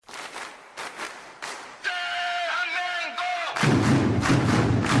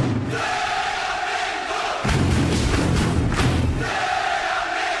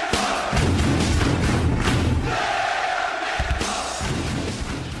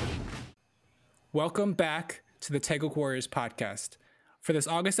Welcome back to the Taeguk Warriors podcast. For this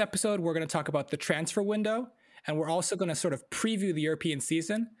August episode, we're going to talk about the transfer window, and we're also going to sort of preview the European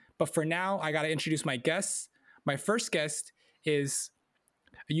season. But for now, I got to introduce my guests. My first guest is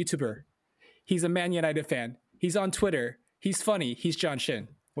a YouTuber. He's a Man United fan. He's on Twitter. He's funny. He's John Shin.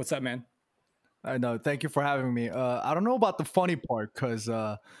 What's up, man? I know. Thank you for having me. I don't know about the funny part because when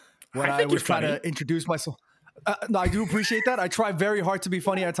I I think was you're trying funny. to introduce myself, no, I do appreciate that. I try very hard to be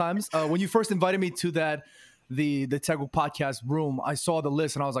funny at times. When you first invited me to the Taeguk podcast room, I saw the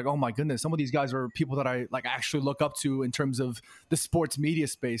list and I was like, oh my goodness, some of these guys are people that I like actually look up to in terms of the sports media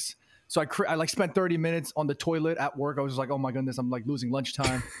space. So I like spent 30 minutes on the toilet at work. I was just like, oh my goodness, I'm like losing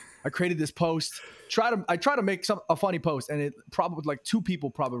lunchtime. I created this post. I try to make a funny post, and it probably like two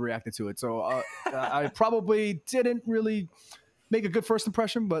people probably reacted to it. So I probably didn't really make a good first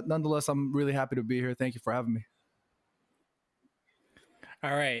impression, but nonetheless, I'm really happy to be here. Thank you for having me.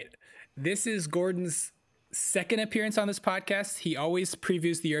 All right. This is Gordon's second appearance on this podcast. He always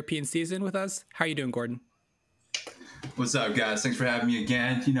previews the European season with us. How are you doing, Gordon? What's up, guys? Thanks for having me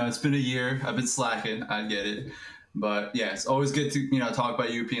again. It's been a year. I've been slacking. I get it. But yeah, it's always good to, talk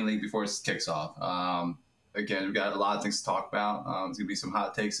about European League before it kicks off. Again, we've got a lot of things to talk about. There's going to be some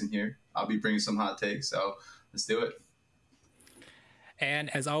hot takes in here. I'll be bringing some hot takes. So let's do it.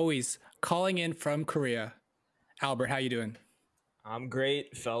 And as always, calling in from Korea, Albert, how you doing? I'm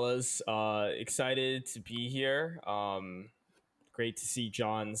great, fellas. Excited to be here. Great to see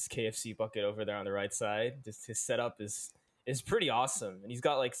John's KFC bucket over there on the right side. Just his setup is pretty awesome, and he's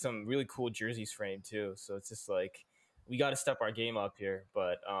got like some really cool jerseys framed too. So it's just like we got to step our game up here.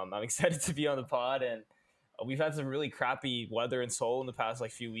 But I'm excited to be on the pod, and we've had some really crappy weather in Seoul in the past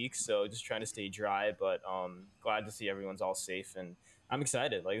like few weeks. So just trying to stay dry, but glad to see everyone's all safe, and I'm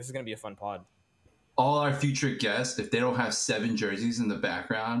excited. Like this is gonna be a fun pod. All our future guests, if they don't have 7 jerseys in the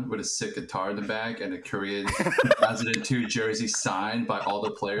background with a sick guitar in the back and a Korean 2002 jersey signed by all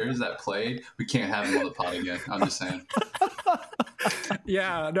the players that played, we can't have them on the pod again. I'm just saying.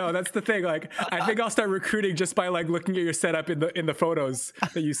 Yeah, no, that's the thing. Like, I think I'll start recruiting just by like looking at your setup in the photos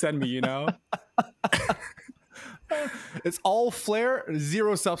that you send me. It's all flair,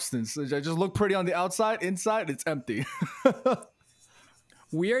 zero substance. I just look pretty on the outside. Inside, it's empty.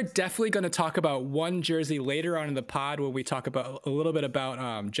 We are definitely going to talk about one jersey later on in the pod when we talk about a little bit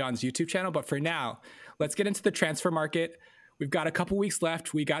about John's YouTube channel. But for now, let's get into the transfer market. We've got a couple weeks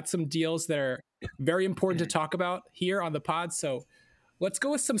left. We got some deals that are very important to talk about here on the pod. So let's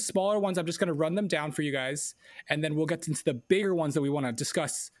go with some smaller ones. I'm just going to run them down for you guys, and then we'll get into the bigger ones that we want to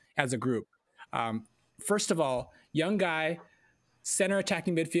discuss as a group. First of all, young guy, center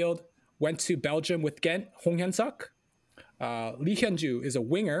attacking midfield, went to Belgium with Ghent, Hong Hyun-suk. Lee Hyun-ju is a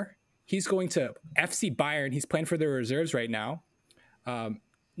winger. He's going to FC Bayern. He's playing for the reserves right now.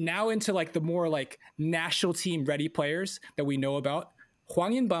 Now into like the more like national team ready players that we know about.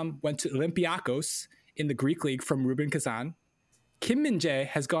 Hwang In-bum went to Olympiacos in the Greek league from Rubin Kazan. Kim Min-jae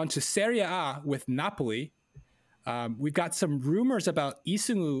has gone to Serie A with Napoli. We've got some rumors about Lee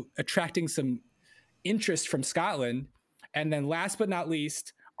Seung-woo attracting some interest from Scotland. And then last but not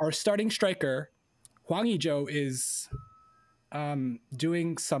least, our starting striker, Hwang Ui-jo, is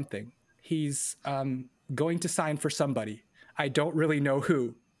doing something. He's going to sign for somebody. I don't really know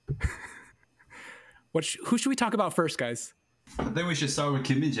who. Who should we talk about first, guys? I think we should start with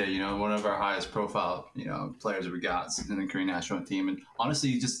Kim Min-jae, one of our highest profile, players that we got in the Korean national team. And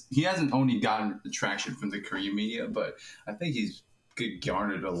honestly, he hasn't only gotten attraction from the Korean media, but I think he's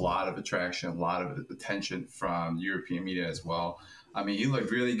garnered a lot of attraction, a lot of attention from European media as well. I mean, he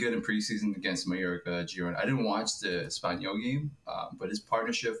looked really good in preseason against Mallorca, Girona. I didn't watch the Espanyol game, but his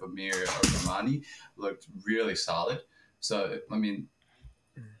partnership with Mir Armani looked really solid. So, I mean,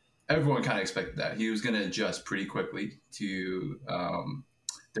 everyone kind of expected that. He was going to adjust pretty quickly to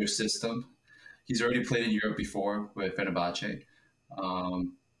their system. He's already played in Europe before with Fenerbahce.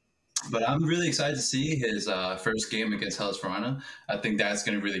 But I'm really excited to see his first game against Hellas Verona. I think that's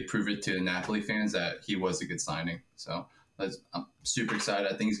going to really prove it to the Napoli fans that he was a good signing. So I'm super excited.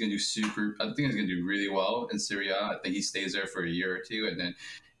 I think he's going to do really well in Serie A. I think he stays there for a year or two, and then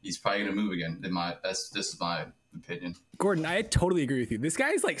he's probably going to move again. This is my opinion. Gordon, I totally agree with you. This guy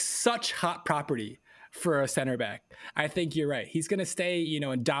is like such hot property for a center back. I think you're right. He's going to stay,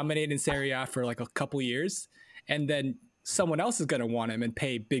 and dominate in Serie A for like a couple years, and then someone else is going to want him and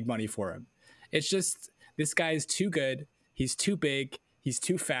pay big money for him. It's just, this guy is too good. He's too big. He's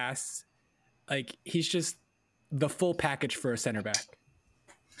too fast. Like, he's just the full package for a center back.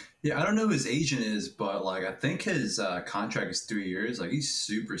 Yeah, I don't know who his agent is, but like I think his contract is 3 years. Like he's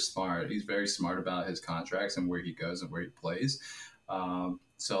super smart. He's very smart about his contracts and where he goes and where he plays.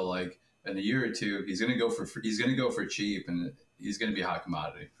 So like in a year or two, he's going to go for cheap, and he's going to be a hot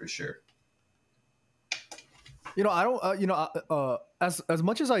commodity for sure. I don't. As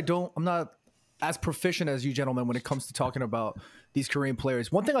much as I'm not as proficient as you gentlemen when it comes to talking about these Korean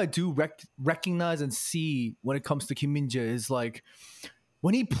players. One thing I do recognize and see when it comes to Kim Min-jae is like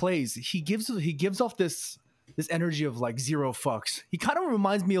when he plays, he gives off this energy of like zero fucks. He kind of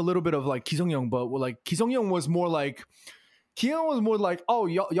reminds me a little bit of like Ki Sung-young, but like Ki Sung-young was more like oh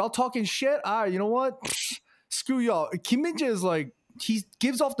y'all talking shit. You know what? Screw y'all. Kim Min-jae is like, he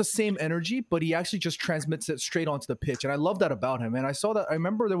gives off the same energy, but he actually just transmits it straight onto the pitch. And I love that about him. And I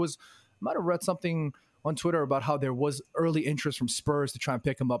remember I might have read something on Twitter about how there was early interest from Spurs to try and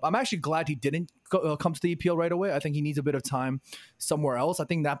pick him up. I'm actually glad he didn't come to the EPL right away. I think he needs a bit of time somewhere else. I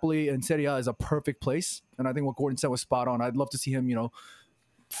think Napoli and Serie A is a perfect place. And I think what Gordon said was spot on. I'd love to see him,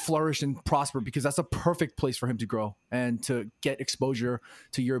 flourish and prosper, because that's a perfect place for him to grow and to get exposure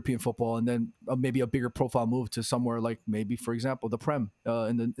to European football, and then maybe a bigger profile move to somewhere like maybe, for example, the Prem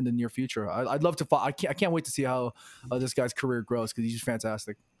in the near future. I'd love to follow. I can't wait to see how this guy's career grows, because he's just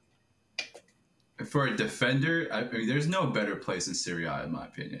fantastic. For a defender, I mean, there's no better place in Serie A, in my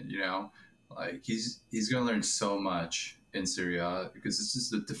opinion. Like he's going to learn so much in Serie A, because it's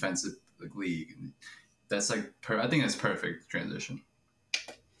just a defensive league. That's like I think that's perfect transition.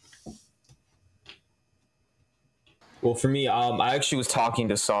 Well, for me, I actually was talking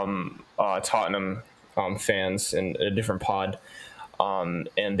to some Tottenham fans in a different pod,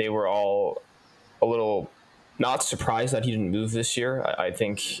 and they were all a little not surprised that he didn't move this year. I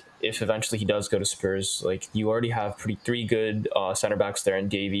think if eventually he does go to Spurs, like, you already have three good center backs there in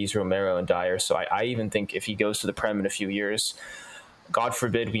Davies, Romero, and Dyer. So I even think if he goes to the Prem in a few years, God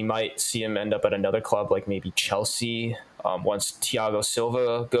forbid, we might see him end up at another club like maybe Chelsea. Once Thiago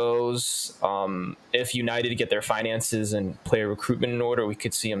Silva goes, if United get their finances and player recruitment in order, we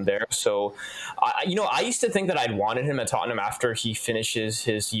could see him there. So, I used to think that I'd wanted him at Tottenham after he finishes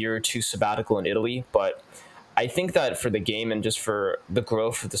his year or two sabbatical in Italy. But I think that for the game and just for the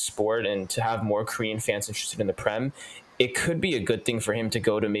growth of the sport and to have more Korean fans interested in the Prem, it could be a good thing for him to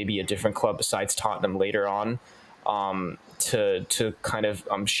go to maybe a different club besides Tottenham later on. To kind of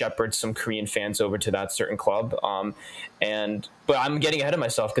shepherd some Korean fans over to that certain club. But I'm getting ahead of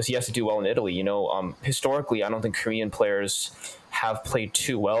myself because he has to do well in Italy. Historically, I don't think Korean players have played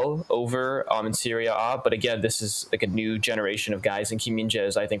too well over in Serie A. But again, this is like a new generation of guys, and Kim Min-jae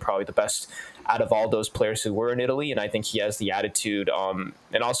is, I think, probably the best out of all those players who were in Italy. And I think he has the attitude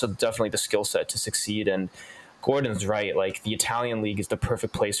and also definitely the skill set to succeed. And Gordon's right. Like, the Italian league is the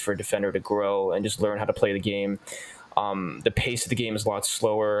perfect place for a defender to grow and just learn how to play the game. The pace of the game is a lot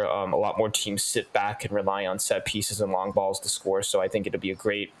slower. A lot more teams sit back and rely on set pieces and long balls to score. So I think it'll be a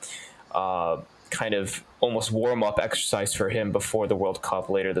great kind of almost warm-up exercise for him before the World Cup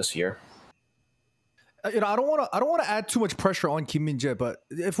later this year. I don't want to add too much pressure on Kim Min-jae, but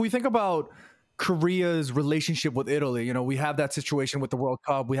if we think about Korea's relationship with Italy, we have that situation with the World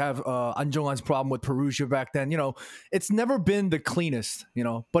Cup. We have An Jong-han's problem with Perugia back then. It's never been the cleanest.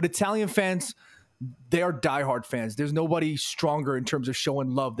 But Italian fans, they are diehard fans. There's nobody stronger in terms of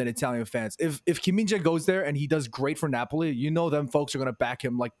showing love than Italian fans. If Kim Min-jae goes there and he does great for Napoli, them folks are going to back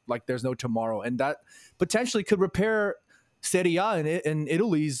him like there's no tomorrow, and that potentially could repair Serie A and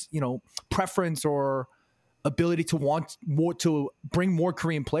Italy's preference or ability to want more, to bring more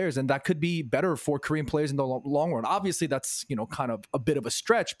Korean players, and that could be better for Korean players in the long run. Obviously, that's kind of a bit of a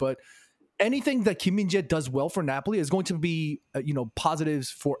stretch, but anything that Kim Min-jae does well for Napoli is going to be, positives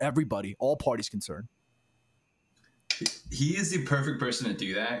for everybody, all parties concerned. He is the perfect person to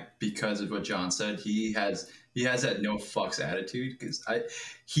do that because of what John said. He has that no fucks attitude, because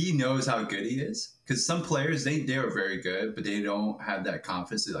he knows how good he is. Because some players, they are very good, but they don't have that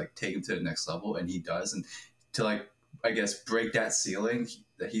confidence to take him to the next level, and he does. And to I guess break that ceiling,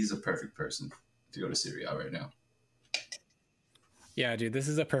 he's a perfect person to go to Serie A right now. Yeah, dude, this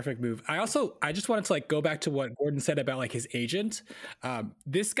is a perfect move. I just wanted to go back to what Gordon said about his agent.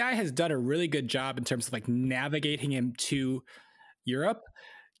 This guy has done a really good job in terms of navigating him to Europe,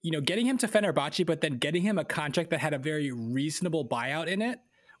 getting him to Fenerbahce, but then getting him a contract that had a very reasonable buyout in it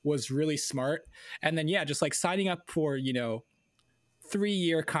was really smart. And then, just signing up for,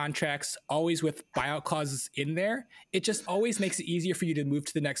 3-year contracts, always with buyout clauses in there. It just always makes it easier for you to move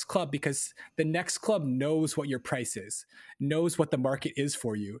to the next club, because the next club knows what your price is, knows what the market is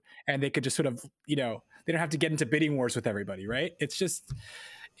for you. And they could just sort of, they don't have to get into bidding wars with everybody, right? It's just,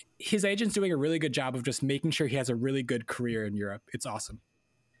 his agent's doing a really good job of just making sure he has a really good career in Europe. It's awesome.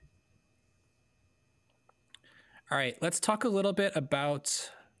 All right, let's talk a little bit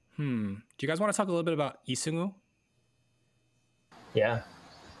about, do you guys want to talk a little bit about Lee Seung-woo? Yeah.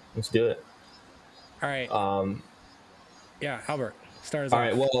 Let's do it. All right. Yeah, Albert, start us All off.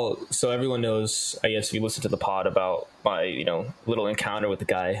 right. Well, so everyone knows, I guess, if you listen to the pod about my, little encounter with the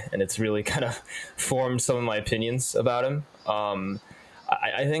guy, and it's really kind of formed some of my opinions about him.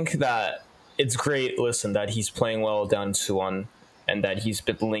 I think that it's great, listen, that he's playing well down in Suwon, and that he's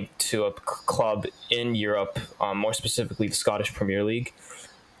been linked to a club in Europe, more specifically the Scottish Premier League.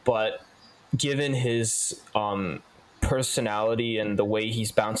 But given his personality and the way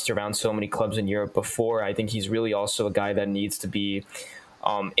he's bounced around so many clubs in Europe before, I think he's really also a guy that needs to be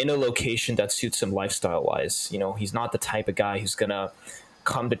in a location that suits him lifestyle-wise. He's not the type of guy who's going to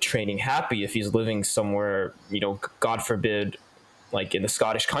come to training happy if he's living somewhere, God forbid, like in the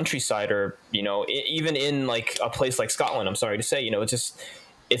Scottish countryside, or even in like a place like Scotland. I'm sorry to say,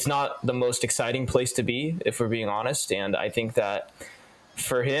 it's not the most exciting place to be, if we're being honest. And I think that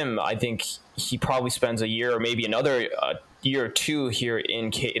for him, I think he probably spends a year or maybe another year or two here in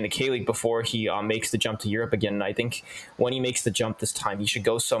the K-League before he makes the jump to Europe again. And I think when he makes the jump this time, he should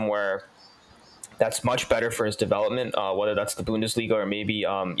go somewhere that's much better for his development, whether that's the Bundesliga or maybe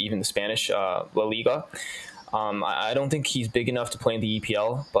even the Spanish La Liga. I don't think he's big enough to play in the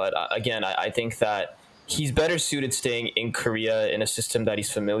EPL, but again, I think that he's better suited staying in Korea in a system that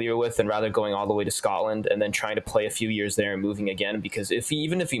he's familiar with, and rather going all the way to Scotland and then trying to play a few years there and moving again. Because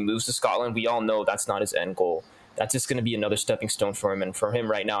even if he moves to Scotland, we all know that's not his end goal. That's just going to be another stepping stone for him. And for him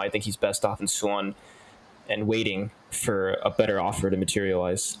right now, I think he's best off in Suwon and waiting for a better offer to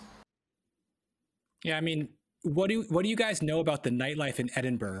materialize. Yeah, I mean, what do you guys know about the nightlife in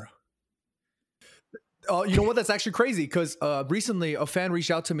Edinburgh? You know what? That's actually crazy, because recently a fan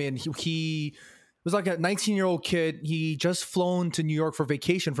reached out to me, and he was like a 19-year-old kid. He just flown to New York for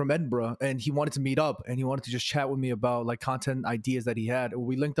vacation from Edinburgh, and he wanted to meet up, and he wanted to just chat with me about like content ideas that he had.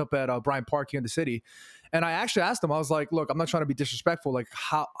 We linked up at Bryant Park here in the city, and I actually asked him. I was like, "Look, I'm not trying to be disrespectful. Like,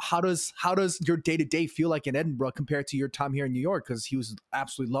 how does your day-to-day feel like in Edinburgh compared to your time here in New York?" Because he was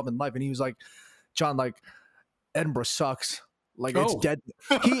absolutely loving life, and he was like, "John, like, Edinburgh sucks. Like, it's dead."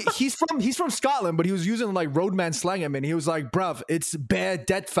 He's from Scotland, but he was using like roadman slang. I mean, he was like, "Bruv, it's bad,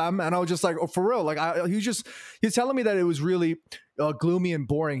 dead fam," and I was just like, "Oh, for real?" Like, he's telling me that it was really gloomy and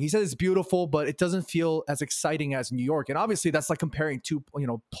boring. He said it's beautiful, but it doesn't feel as exciting as New York. And obviously, that's like comparing two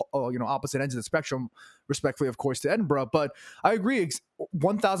opposite ends of the spectrum, respectfully, of course, to Edinburgh. But I agree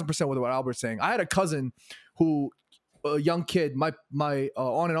 1,000% with what Albert's saying. I had a cousin who, a young kid, my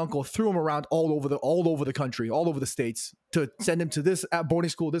aunt and uncle threw him around all over the country, all over the states, to send him to this boarding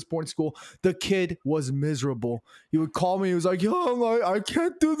school. The kid was miserable. He would call me. He was like, "Yo, I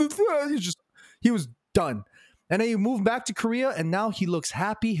can't do this." He was done. And then he moved back to Korea, and now he looks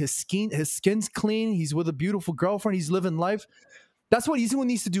happy. His skin's clean. He's with a beautiful girlfriend. He's living life. That's what Izumo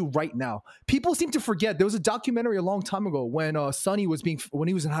needs to do right now. People seem to forget. There was a documentary a long time ago when Sonny when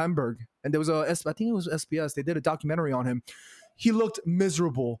he was in Hamburg, and there was I think it was SBS. They did a documentary on him. He looked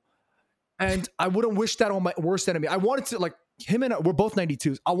miserable, and I wouldn't wish that on my worst enemy. I wanted to, like, him and we're both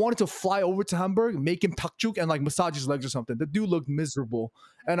 92s. I wanted to fly over to Hamburg, make him takjuk, and like massage his legs or something. The dude looked miserable,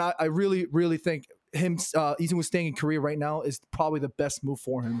 and I really, really think him Izumo staying in Korea right now is probably the best move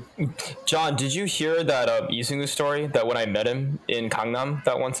for him. John, did you hear that Izumo story, that when I met him in Gangnam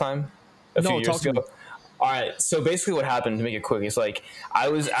that one time a few years ago? All right, so basically what happened, to make it quick, is like I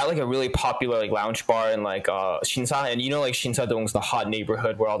was at like a really popular like lounge bar in like Shinsa, and like Shinsa-dong's the hot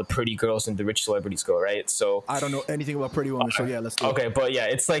neighborhood where all the pretty girls and the rich celebrities go, right? So I don't know anything about pretty women, so yeah, let's do it. Okay, but yeah,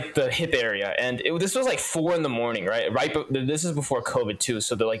 it's like the hip area, and this was like 4 a.m, right? This is before COVID too,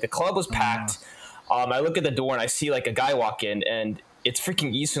 so the club was packed. I look at the door and I see like a guy walk in, and it's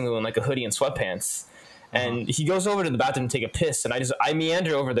freaking Izumo in like a hoodie and sweatpants. And he goes over to the bathroom to take a piss, and I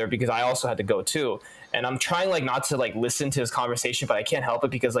meander over there because I also had to go too. And I'm trying like not to like listen to his conversation, but I can't help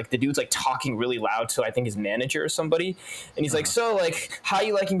it because like the dude's like talking really loud to, I think, his manager or somebody. And he's like, "So like, how are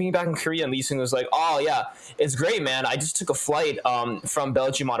you liking being back in Korea?" And Lee Seung was like, "Oh yeah, it's great, man. I just took a flight from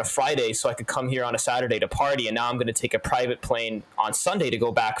Belgium on a Friday so I could come here on a Saturday to party, and now I'm going to take a private plane on Sunday to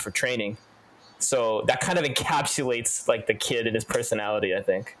go back for training." So that kind of encapsulates like the kid and his personality, I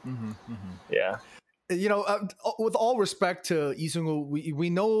think. Yeah. With all respect to Izumo, we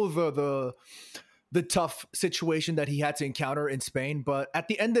know the tough situation that he had to encounter in Spain, but at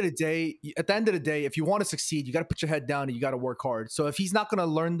the end of the day, if you want to succeed, you got to put your head down and you got to work hard. So if he's not going to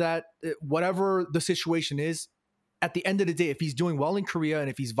learn that, whatever the situation is, at the end of the day, if he's doing well in Korea and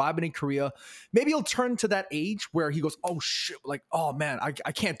if he's vibing in Korea, maybe he'll turn to that age where he goes, "Oh shit, like, oh man,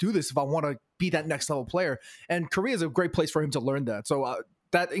 I can't do this if I want to be that next level player." And Korea is a great place for him to learn that. So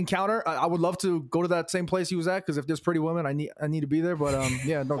that encounter, I would love to go to that same place he was at, because if there's pretty women, I need to be there. But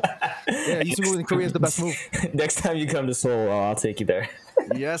Izumo in Korea is the best move. Next time you come to Seoul, I'll take you there.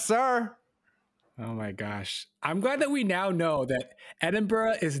 Yes, sir. Oh my gosh. I'm glad that we now know that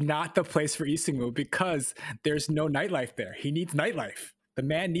Edinburgh is not the place for Isingwu because there's no nightlife there. He needs nightlife. The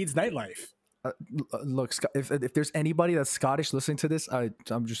man needs nightlife. Look, if there's anybody that's Scottish listening to this,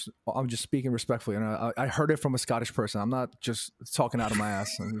 I'm just speaking respectfully, and I heard it from a Scottish person. I'm not just talking out of my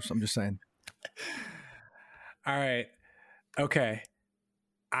ass. I'm just saying. All right. Okay.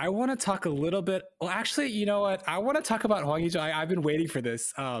 I want to talk a little bit. Well, actually, you know what? I want to talk about Hwang Ui-jo. I've been waiting for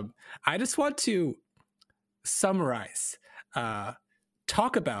this. I just want to summarize,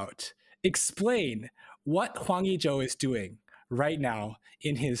 talk about, explain what Hwang Ui-jo is doing right now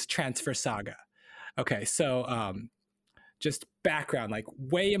in his transfer saga. Okay, so just background, like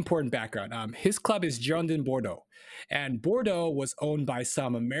way important background. His club is Girondin Bordeaux, and Bordeaux was owned by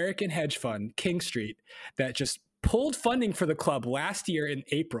some American hedge fund, King Street, that just pulled funding for the club last year in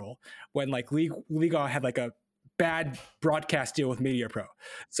April when like Liga had like a bad broadcast deal with MediaPro.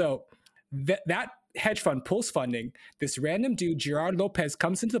 So that hedge fund pulls funding. This random dude, Gerard Lopez,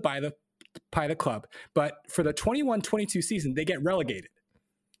 comes in to buy the club. But for the 21-22 season, they get relegated.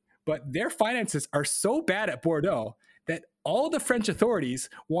 But their finances are so bad at Bordeaux that all the French authorities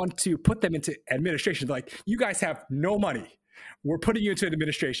want to put them into administration. They're like, you guys have no money. We're putting you into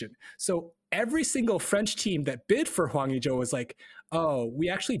administration. So every single French team that bid for Hwang Ui-jo was like, oh, we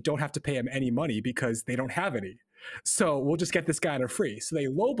actually don't have to pay him any money because they don't have any. So we'll just get this guy on a free. So they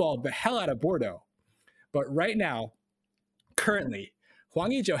lowballed the hell out of Bordeaux. But right now, currently,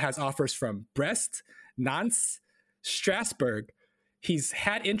 Hwang Ui-jo has offers from Brest, Nantes, Strasbourg. He's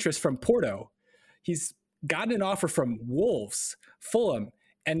had interest from Porto. He's gotten an offer from Wolves, Fulham,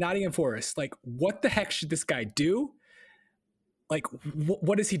 and Nottingham Forest. Like, what the heck should this guy do? Like,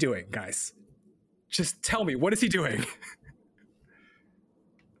 what is he doing, guys? Just tell me, what is he doing?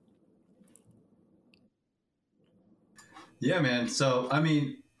 Yeah, man. So, I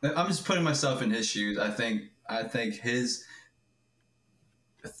mean, I'm just putting myself in his shoes. I think his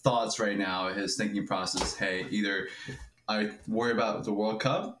thoughts right now, his thinking process, hey, either I worry about the World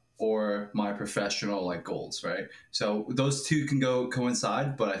Cup or my professional like goals, right? So those two can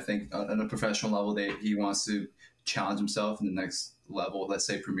coincide, but I think on a professional level, he wants to challenge himself in the next level, let's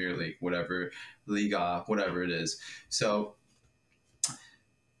say Premier League, whatever, Liga, whatever it is. So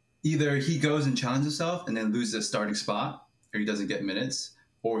either he goes and challenges himself and then loses a starting spot, or he doesn't get minutes,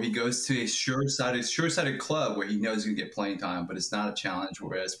 or he goes to a sure-sided club where he knows he's going to get playing time, but it's not a challenge,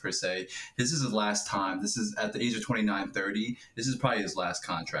 whereas per se, this is his last time. This is at the age of 29, 30. This is probably his last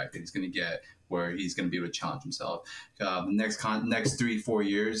contract that he's going to get where he's going to be able to challenge himself. The next 3-4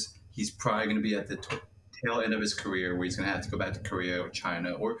 years, he's probably going to be at the tail end of his career where he's going to have to go back to Korea or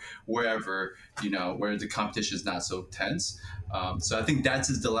China or wherever, where the competition is not so tense. So I think that's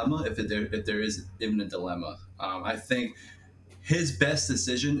his dilemma, if there is even a dilemma. I think his best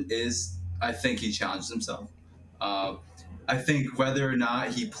decision is, I think he challenges himself. I think whether or not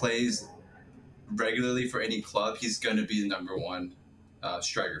he plays regularly for any club, he's going to be the number one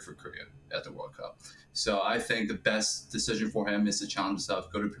striker for Korea at the World Cup. So I think the best decision for him is to challenge himself,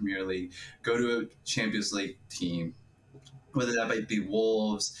 go to Premier League, go to a Champions League team, whether that might be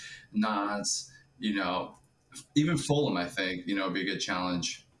Wolves, Nantes, even Fulham, I think, be a good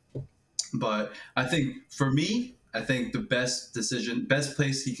challenge. But I think for me, the best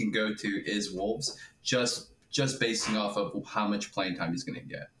place he can go to is Wolves, just basing off of how much playing time he's going to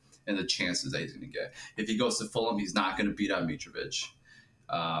get and the chances that he's going to get. If he goes to Fulham, he's not going to beat out Mitrovic.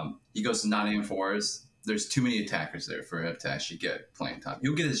 He goes to Nottingham Forest. There's too many attackers there for him to actually get playing time.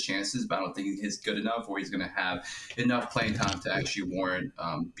 He'll get his chances, but I don't think he's good enough or he's going to have enough playing time to actually warrant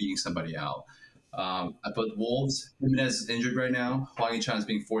beating somebody out. But Wolves, Jimenez is injured right now. Hwang Ui-jo is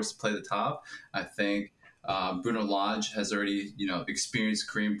being forced to play the top. I think Bruno Lage has already, experienced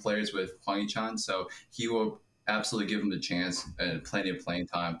Korean players with Hwang Ui-jo, so he will absolutely give him the chance and plenty of playing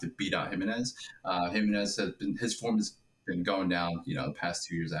time to beat out Jimenez. Jimenez his form has been going down, the past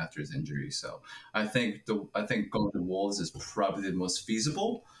 2 years after his injury. So I think going to Wolves is probably the most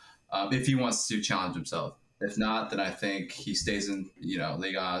feasible if he wants to challenge himself. If not, then I think he stays in,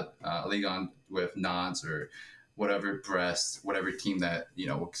 Ligue 1 with Nantes or whatever, Brest, whatever team that,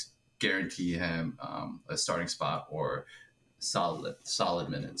 will guarantee him a starting spot or solid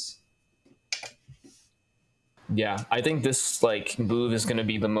minutes. Yeah, I think this move is going to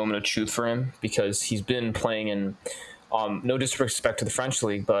be the moment of truth for him because he's been playing in, no disrespect to the French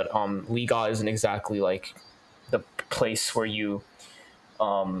league, but Liga isn't exactly the place where you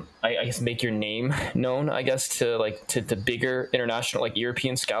I guess make your name known, I guess, to bigger international, like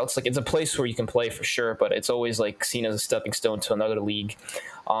European scouts. Like, it's a place where you can play for sure, but it's always like seen as a stepping stone to another league.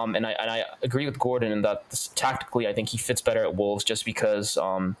 And I agree with Gordon in that tactically, I think he fits better at Wolves just because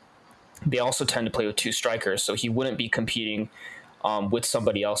they also tend to play with two strikers, so he wouldn't be competing with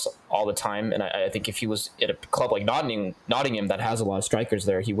somebody else all the time. And I think if he was at a club like Nottingham that has a lot of strikers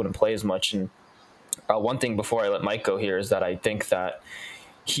there, he wouldn't play as much. And one thing before I let Mike go here is that I think that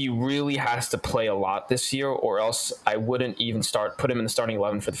he really has to play a lot this year, or else I wouldn't even put him in the starting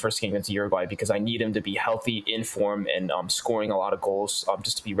 11 for the first game against Uruguay, because I need him to be healthy, in form, and scoring a lot of goals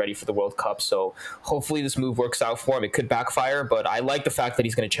just to be ready for the World Cup. So hopefully this move works out for him. It could backfire, but I like the fact that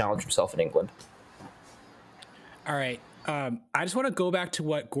he's going to challenge himself in England. All right. I just want to go back to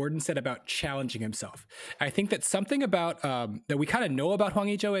what Gordon said about challenging himself. I think that something about that we kind of know about Hwang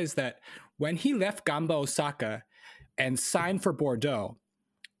Ui-jo is that when he left Gamba Osaka and signed for Bordeaux,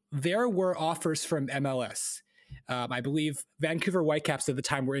 there were offers from MLS. I believe Vancouver Whitecaps at the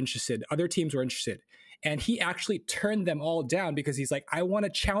time were interested. Other teams were interested. And he actually turned them all down because he's like, I want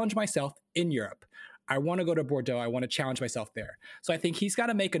to challenge myself in Europe. I want to go to Bordeaux. I want to challenge myself there. So I think he's got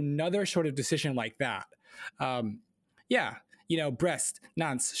to make another sort of decision like that. Yeah, Brest,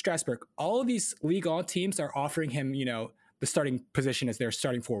 Nantes, Strasbourg, all of these Ligue 1 teams are offering him, the starting position as their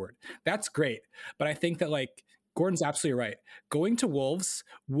starting forward. That's great. But I think that, like, Gordon's absolutely right. Going to Wolves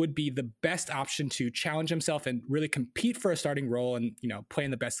would be the best option to challenge himself and really compete for a starting role and, play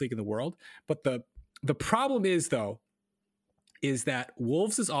in the best league in the world. But the problem is that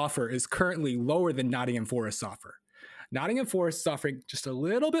Wolves' offer is currently lower than Nottingham Forest's offer. Nottingham Forest is offering just a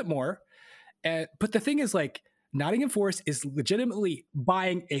little bit more. But the thing is, like, Nottingham Forest is legitimately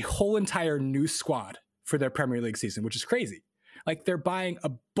buying a whole entire new squad for their Premier League season, which is crazy. Like, they're buying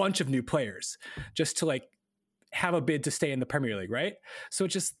a bunch of new players just to, like, have a bid to stay in the Premier League, right? So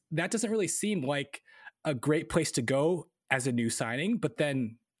that doesn't really seem like a great place to go as a new signing. But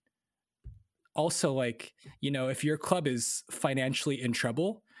then also, like, if your club is financially in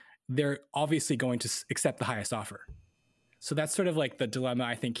trouble, they're obviously going to accept the highest offer. So that's sort of like the dilemma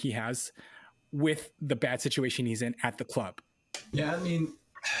I think he has with the bad situation he's in at the club. Yeah, I mean,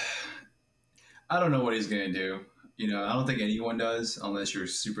 I don't know what he's going to do. I don't think anyone does unless you're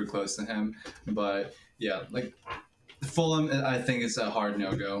super close to him. But yeah, like Fulham, I think it's a hard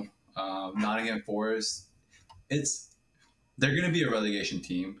no-go. Nottingham Forest, they're going to be a relegation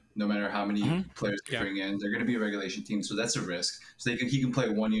team no matter how many players they bring in. They're going to be a relegation team, so that's a risk. So he can play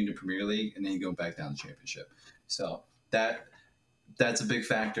 1 year in the Premier League and then go back down to Championship. So that's a big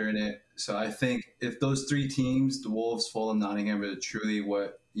factor in it. So I think if those three teams, the Wolves, Fulham, Nottingham, are truly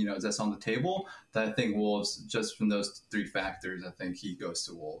what that's on the table, then I think Wolves, just from those three factors, I think he goes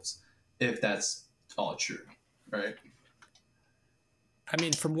to Wolves, if that's all true, right? I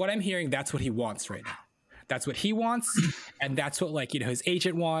mean, from what I'm hearing, that's what he wants right now. That's what he wants, and that's what, like, his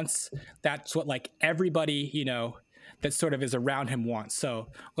agent wants. That's what, like, everybody, that sort of is around him wants. So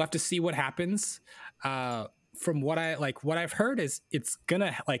we'll have to see what happens. From what I've heard is it's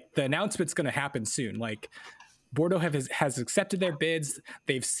gonna, like, the announcement's gonna happen soon. Like, Bordeaux has accepted their bids.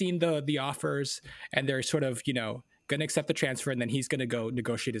 They've seen the offers, and they're sort of, gonna accept the transfer, and then he's gonna go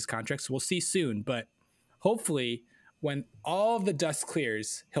negotiate his contract. So we'll see soon, but hopefully when all of the dust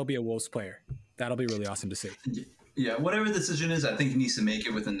clears, he'll be a Wolves player. That'll be really awesome to see. Yeah, whatever the decision is, I think he needs to make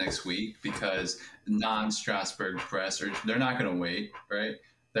it within next week, because non-Strasbourg press, they're not going to wait, right?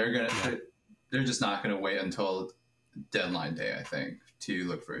 They're just not going to wait until deadline day, I think, to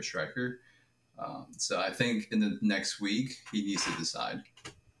look for a striker. So I think in the next week, he needs to decide.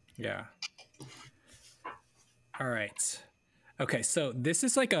 Yeah. All right. Okay, so this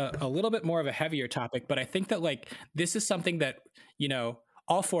is like a little bit more of a heavier topic, but I think that, like, this is something that,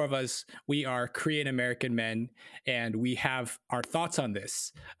 all four of us, we are Korean American men, and we have our thoughts on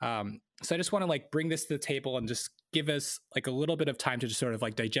this. So I just want to, like, bring this to the table and just give us, like, a little bit of time to just sort of,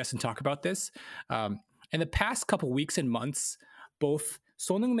 like, digest and talk about this. In the past couple weeks and months, both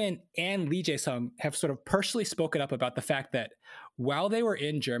Son Heung-min and Lee Jae-sung have sort of personally spoken up about the fact that while they were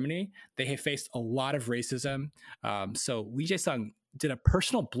in Germany, they have faced a lot of racism. So Lee Jae-sung did a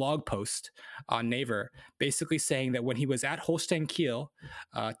personal blog post on Naver, basically saying that when he was at Holstein Kiel,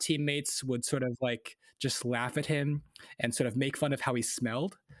 teammates would sort of, like, just laugh at him and sort of make fun of how he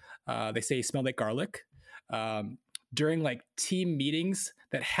smelled. They say he smelled like garlic. During, like, team meetings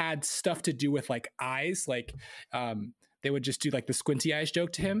that had stuff to do with, like, eyes, like, they would just do, like, the squinty eyes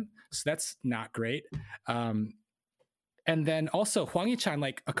joke to him. So that's not great. And then also Hwang Hee-chan,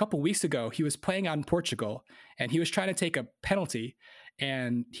 like, a couple weeks ago, he was playing out in Portugal and he was trying to take a penalty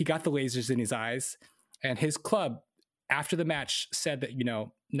and he got the lasers in his eyes, and his club after the match said that,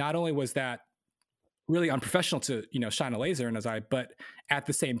 not only was that really unprofessional to, shine a laser in his eye, but at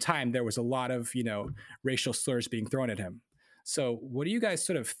the same time, there was a lot of, racial slurs being thrown at him. So what do you guys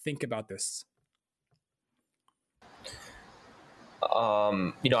sort of think about this?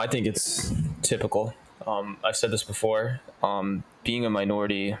 I think it's typical. I've said this before. Being a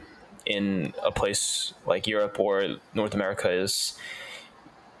minority in a place like Europe or North America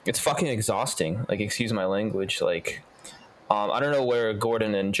it's fucking exhausting. Like, excuse my language. Like, I don't know where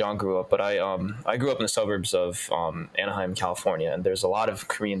Gordon and John grew up, but I grew up in the suburbs of Anaheim, California, and there's a lot of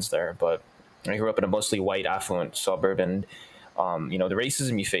Koreans there. But I grew up in a mostly white, affluent suburb, and the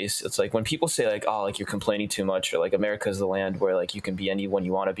racism you face, it's like when people say like, oh, like you're complaining too much, or like America's the land where like you can be anyone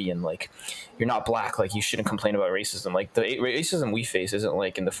you want to be, and like you're not black, like you shouldn't complain about racism. Like the racism we face isn't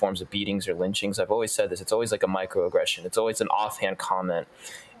like in the forms of beatings or lynchings. I've always said this. It's always like a microaggression. It's always an offhand comment.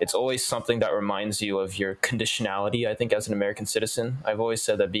 It's always something that reminds you of your conditionality, I think, as an American citizen. I've always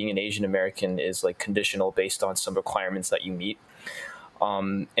said that being an Asian American is like conditional based on some requirements that you meet.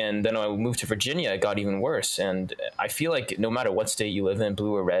 And then when I moved to Virginia, it got even worse. And I feel like no matter what state you live in,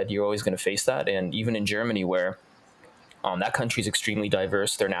 blue or red, you're always going to face that. And even in Germany, where that country is extremely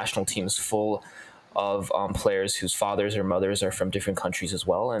diverse, their national team is full of players whose fathers or mothers are from different countries as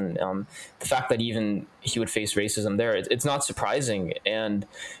well. And the fact that even he would face racism there, it's not surprising. And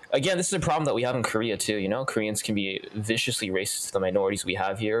again, this is a problem that we have in Korea too. Koreans can be viciously racist to the minorities we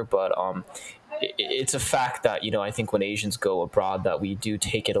have here, but it's a fact that, I think when Asians go abroad that we do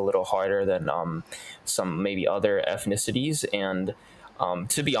take it a little harder than some maybe other ethnicities. And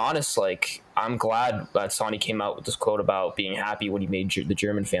to be honest, like, I'm glad that Sonny came out with this quote about being happy when he made the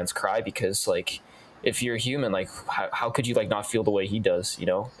German fans cry, because like, if you're human, like how could you like not feel the way he does,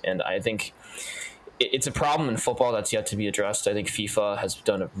 And I think it's a problem in football that's yet to be addressed. I think FIFA has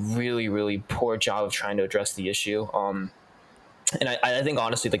done a really, really poor job of trying to address the issue. And I think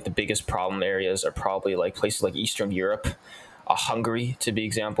honestly, like the biggest problem areas are probably like places like Eastern Europe, Hungary, to be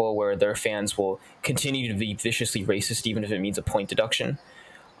example, where their fans will continue to be viciously racist, even if it means a point deduction.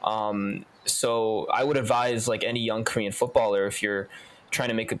 So I would advise like any young Korean footballer, if you're trying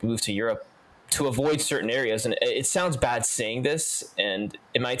to make a move to Europe, to avoid certain areas. And it sounds bad saying this, and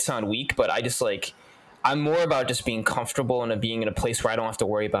it might sound weak, but I'm more about just being comfortable and being in a place where I don't have to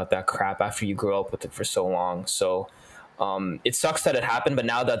worry about that crap after you grow up with it for so long. So it sucks that it happened, but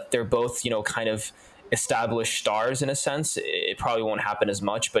now that they're both, kind of established stars in a sense, it probably won't happen as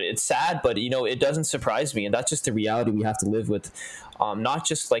much. But it's sad, but it doesn't surprise me, and that's just the reality we have to live with, not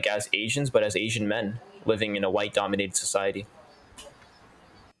just like as Asians, but as Asian men living in a white dominated society.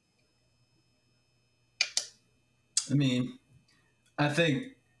 I mean, I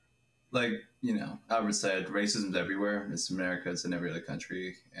think, like, Albert said, racism's everywhere. It's America, it's in every other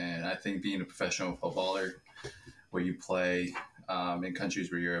country. And I think being a professional footballer where you play in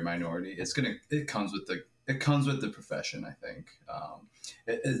countries where you're a minority, it comes with the profession, I think.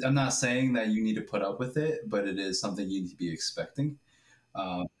 I'm not saying that you need to put up with it, but it is something you need to be expecting.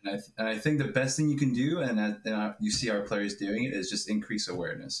 And I think the best thing you can do, and you see our players doing it, is just increase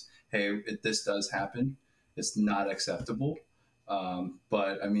awareness. Hey, this does happen. It's not acceptable.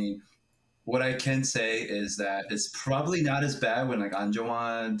 But I mean, what I can say is that it's probably not as bad when like the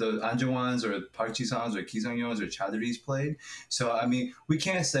Anjawans or Park Ji-sungs or Ki Sung-yeons or Chadris played. So I mean, we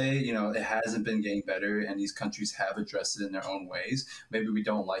can't say it hasn't been getting better, and these countries have addressed it in their own ways. Maybe we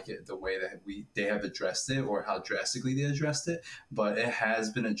don't like it the way that they have addressed it or how drastically they addressed it, but it has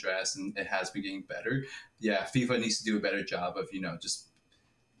been addressed and it has been getting better. Yeah, FIFA needs to do a better job of just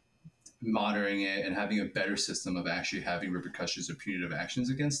monitoring it and having a better system of actually having repercussions or punitive actions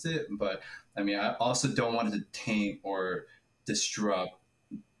against it. But I mean, I also don't want it to taint or disrupt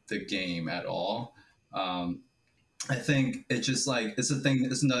the game at all. I think it's just like, it's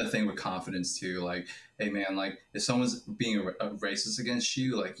another thing with confidence too. Like, hey man, like if someone's being a racist against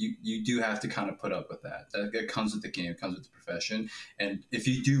you, like you do have to kind of put up with that. It comes with the game, it comes with the profession. And if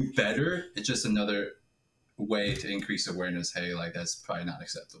you do better, it's just another way to increase awareness. Hey, like that's probably not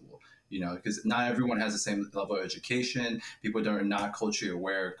acceptable. Because not everyone has the same level of education. People are not culturally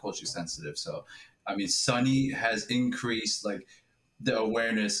aware, culturally sensitive. So, I mean, Sonny has increased like the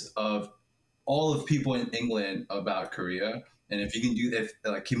awareness of all of people in England about Korea. And if you can do that, if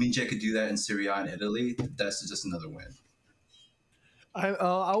like Kim Min-jae could do that in Syria and Italy, that's just another win.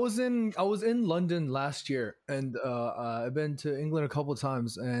 I was in London last year, and I've been to England a couple of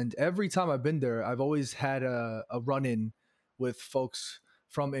times, and every time I've been there, I've always had a run-in with folks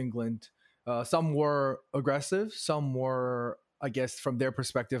from England. Some were aggressive, some were, I guess, from their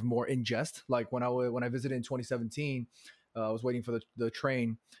perspective, more in jest. Like when I visited in 2017, I was waiting for the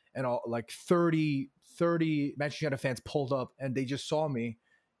train, and like 30 30 Manchester United fans pulled up, and they just saw me,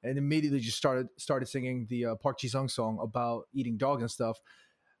 and immediately just started singing the Park Ji-sung song about eating dog and stuff.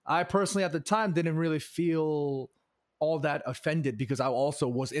 I personally at the time didn't really feel all that offended, because I also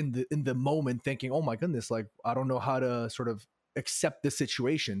was in the moment thinking, oh my goodness, like I don't know how to sort of accept the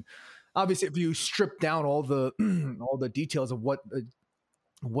situation. Obviously, if you strip down all the all the details of what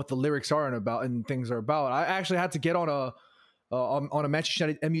the lyrics are and things are about, I actually had to get on a Manchester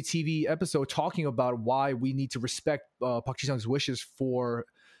United MUTV episode talking about why we need to respect Park Ji-sung's wishes for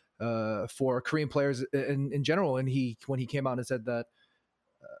Korean players in general. And when he came out and said that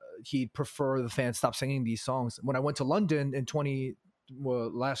he'd prefer the fans stop singing these songs. When I went to London in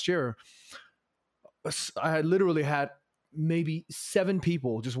last year, I literally had maybe 7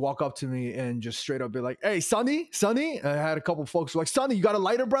 people just walk up to me and just straight up be like, "Hey, Sonny." And I had a couple folks who were like, "Sonny, you got a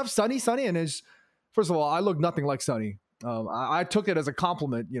lighter, bruv? Sonny." And it's, first of all, I look nothing like Sonny. I took it as a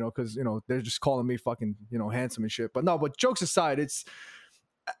compliment, because, they're just calling me fucking, handsome and shit. But no, but jokes aside, it's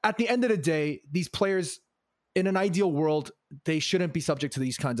at the end of the day, these players, in an ideal world, they shouldn't be subject to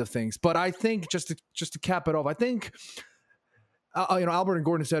these kinds of things. But I think just to cap it off, I think, Albert and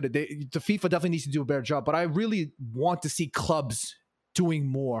Gordon said it. The FIFA definitely needs to do a better job. But I really want to see clubs doing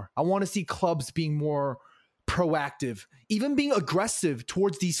more. I want to see clubs being more proactive, even being aggressive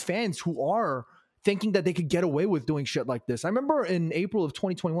towards these fans who are thinking that they could get away with doing shit like this. I remember in April of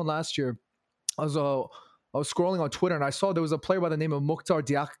 2021 last year, I was scrolling on Twitter and I saw there was a player by the name of Mukhtar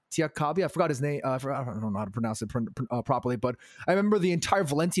Diakabi. I forgot his name. I don't know how to pronounce it properly, but I remember the entire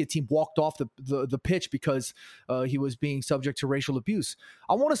Valencia team walked off the pitch because he was being subject to racial abuse.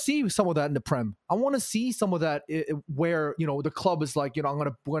 I want to see some of that in the Prem. I want to see some of that where, the club is like, we're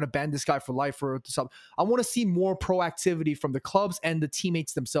going to ban this guy for life or something. I want to see more proactivity from the clubs and the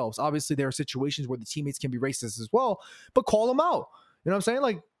teammates themselves. Obviously, there are situations where the teammates can be racist as well, but call them out. You know what I'm saying?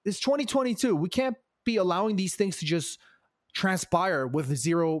 Like, it's 2022. We can't be allowing these things to just transpire with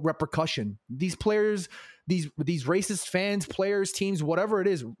zero repercussion. These players, these racist fans, players, teams, whatever it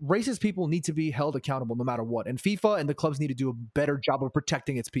is, racist people need to be held accountable no matter what. And FIFA and the clubs need to do a better job of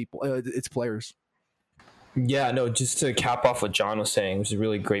protecting its its players. Yeah, no, just to cap off what John was saying, which is a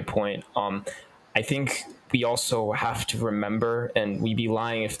really great point. I think we also have to remember, and we'd be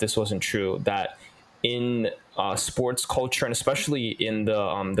lying if this wasn't true, that in sports culture, and especially in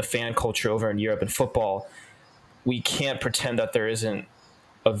the fan culture over in Europe and football, we can't pretend that there isn't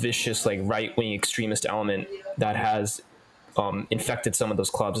a vicious, like, right-wing extremist element that has infected some of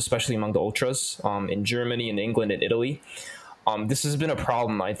those clubs, especially among the ultras in Germany and England and Italy. This has been a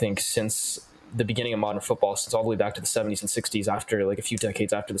problem, I think, since the beginning of modern football, since all the way back to the 70s and 60s, after like a few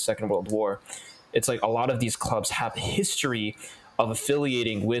decades after the Second World War. It's like a lot of these clubs have history of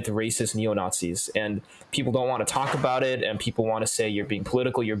affiliating with racist neo-Nazis, and people don't want to talk about it, and people want to say you're being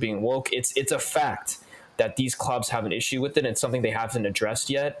political, you're being woke. It's a fact that these clubs have an issue with it. It's something they haven't addressed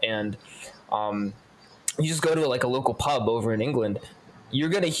yet. And you just go to like a local pub over in England, you're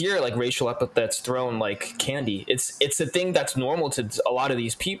going to hear like racial epithets thrown like candy. It's a thing that's normal to a lot of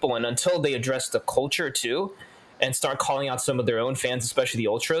these people. And until they address the culture too and start calling out some of their own fans, especially the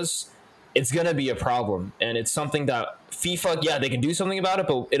ultras, it's going to be a problem. And it's something that FIFA, yeah, they can do something about it,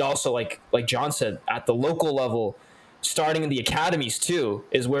 but it also, like John said, at the local level, starting in the academies too,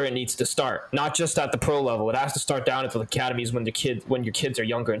 is where it needs to start. Not just at the pro level. It has to start down at the academies when your kids are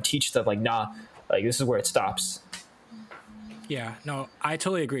younger, and teach them like, nah, like this is where it stops. Yeah, no, I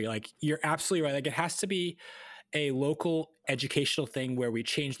totally agree. Like, you're absolutely right. Like, it has to be a local educational thing where we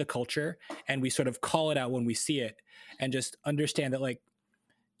change the culture and we sort of call it out when we see it, and just understand that, like,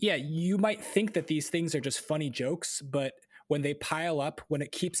 yeah, you might think that these things are just funny jokes, but when they pile up, when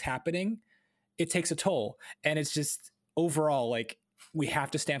it keeps happening, it takes a toll. And it's just overall, like, we have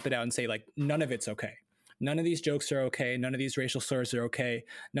to stamp it out and say, like, none of it's okay. None of these jokes are okay. None of these racial slurs are okay.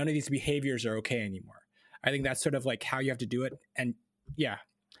 None of these behaviors are okay anymore. I think that's sort of like how you have to do it. And yeah,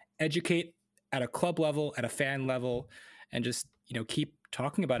 educate at a club level, at a fan level, and just, keep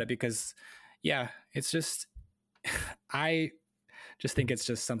talking about it, because yeah, it's just, I just think it's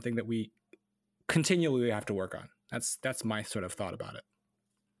just something that we continually have to work on. That's my sort of thought about it.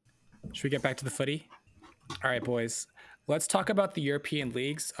 Should we get back to the footy? All right, boys. Let's talk about the European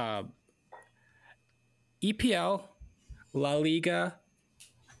leagues. EPL, La Liga,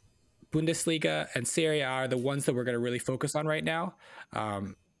 Bundesliga, and Serie A are the ones that we're going to really focus on right now.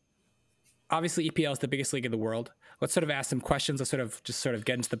 Obviously, EPL is the biggest league in the world. Let's sort of ask some questions. Let's sort of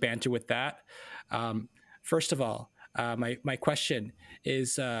get into the banter with that. First of all, my question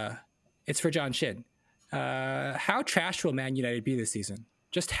is, it's for John Shin. How trash will Man United be this season?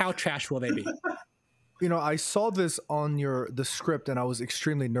 Just how trash will they be? I saw this on the script, and I was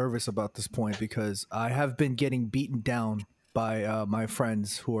extremely nervous about this point because I have been getting beaten down by my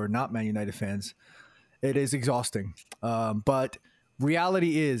friends who are not Man United fans. It is exhausting, but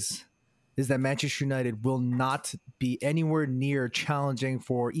reality is that Manchester United will not be anywhere near challenging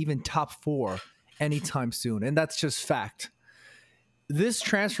for even top 4 anytime soon, and that's just fact. This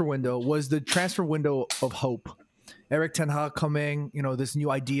transfer window was the transfer window of hope. Erik ten Hag coming, this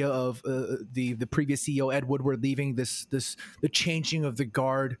new idea of the previous CEO Ed Woodward leaving, the changing of the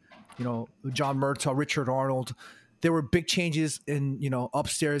guard, John Murtaugh, Richard Arnold. There were big changes in,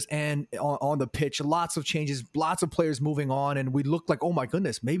 upstairs and on the pitch. Lots of changes, lots of players moving on. And we looked like, oh my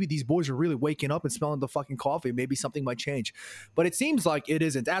goodness, maybe these boys are really waking up and smelling the fucking coffee. Maybe something might change. But it seems like it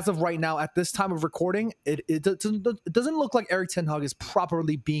isn't. As of right now, at this time of recording, it doesn't look like Erik ten Hag is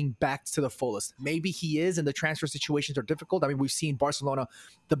properly being backed to the fullest. Maybe he is, and the transfer situations are difficult. I mean, we've seen Barcelona.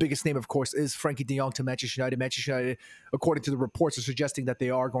 The biggest name, of course, is Frankie de Jong to Manchester United. Manchester United, according to the reports, are suggesting that they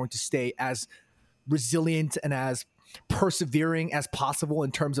are going to stay as resilient and as persevering as possible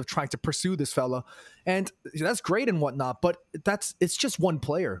in terms of trying to pursue this fella. And that's great and whatnot, but it's just one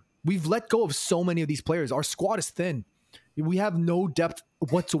player. We've let go of so many of these players. Our squad is thin. We have no depth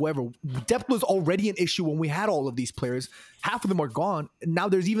whatsoever. Depth was already an issue when we had all of these players. Half of them are gone. And now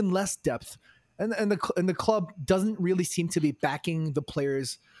there's even less depth. And the club doesn't really seem to be backing the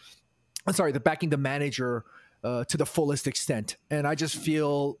players. They're backing the manager to the fullest extent. And I just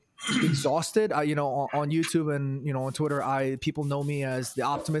feel exhausted. On YouTube and on Twitter, people know me as the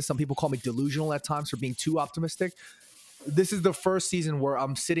optimist. Some people call me delusional at times for being too optimistic. This is the first season where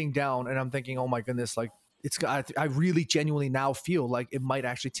I'm sitting down and I'm thinking, oh my goodness, like I really genuinely now feel like it might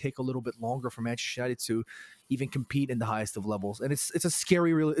actually take a little bit longer for Manchester United to even compete in the highest of levels. And it's a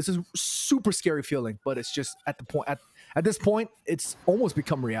super scary feeling, but it's just at this point, it's almost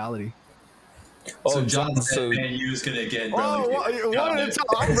become reality. So John said Man U is going to get relegated. It's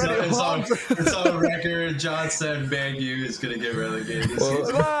on record. John said Man U is going to get relegated this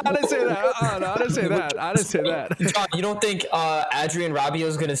season. I didn't say that. I didn't say that. John, you don't think Adrien Rabiot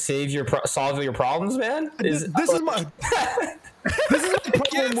is going to solve your problems, man? This is my problem.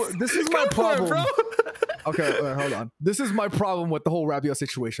 This is my problem, bro. Okay, hold on. This is my problem with the whole Rabiot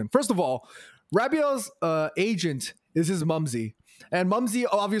situation. First of all, Rabiot's agent is his mumsy. And Mumsy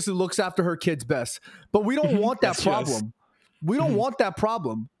obviously looks after her kids best. But we don't want that problem. We don't want that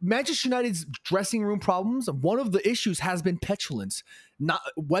problem. Manchester United's dressing room problems, one of the issues has been petulance. Not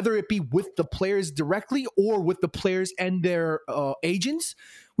whether it be with the players directly or with the players and their agents.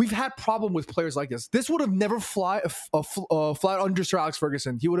 We've had problem with players like this. This would have never fly under Sir Alex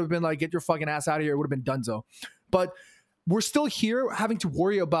Ferguson. He would have been like, get your fucking ass out of here. It would have been donezo. But we're still here having to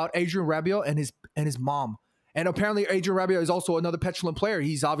worry about Adrien Rabiot and his mom. And apparently, Adrien Rabiot is also another petulant player.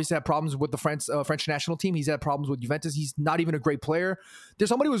 He's obviously had problems with the French national team. He's had problems with Juventus. He's not even a great player. There's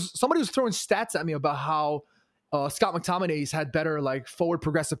somebody was throwing stats at me about how Scott McTominay's had better forward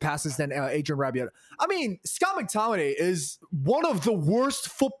progressive passes than Adrien Rabiot. I mean, Scott McTominay is one of the worst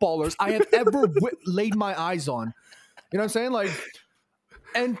footballers I have ever laid my eyes on. You know what I'm saying?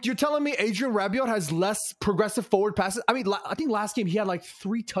 And you're telling me Adrien Rabiot has less progressive forward passes? I mean, I think last game he had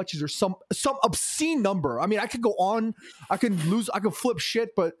 3 touches or some obscene number. I mean, I could go on. I can flip shit,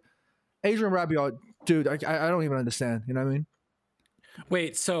 but Adrien Rabiot, dude, I don't even understand. You know what I mean?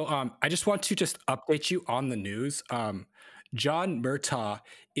 Wait, so I just want to update you on the news. John Murtaugh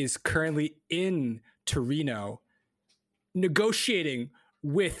is currently in Torino negotiating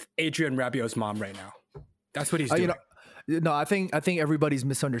with Adrien Rabiot's mom right now. That's what he's doing. No, I think everybody's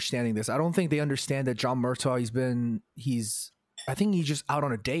misunderstanding this. I don't think they understand that John Murtaugh, I think he's just out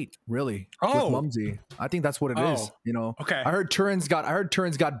on a date, really. With Mumsy. I think that's what it is. Okay. I heard Turin's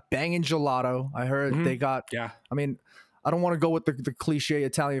got banging gelato. I heard they got. Yeah. I mean, I don't want to go with the cliche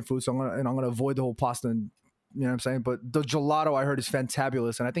Italian food, so I'm gonna avoid the whole pasta. And, you know what I'm saying? But the gelato I heard is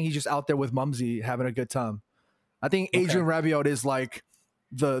fantabulous, and I think he's just out there with Mumsy having a good time. I think Adrien Rabiot is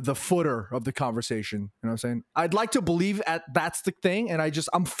the footer of the conversation. You know what I'm saying? I'd like to believe that's the thing, and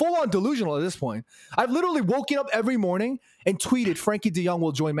I'm full on delusional at this point. I've literally woken up every morning and tweeted Frankie de Jong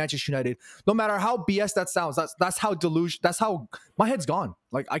will join Manchester United. No matter how BS that sounds, that's how my head's gone.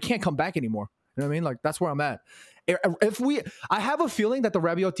 I can't come back anymore. You know what I mean? That's where I'm at. I have a feeling that the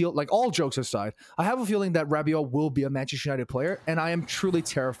Rabiot deal, all jokes aside, I have a feeling that Rabiot will be a Manchester United player, and I am truly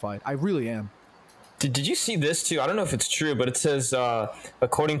terrified. I really am. Did you see this too? I don't know if it's true, but it says,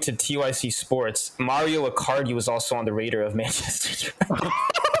 according to TYC Sports, Mario Icardi was also on the radar of Manchester United.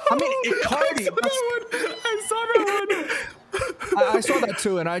 I mean, Icardi. I saw that one. I saw that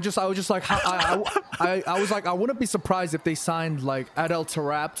too, and I was just like, I was like, I wouldn't be surprised if they signed like Adel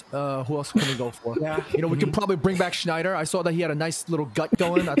Tarabt. Who else can we go for? Yeah. You know, we could probably bring back Schneider. I saw that he had a nice little gut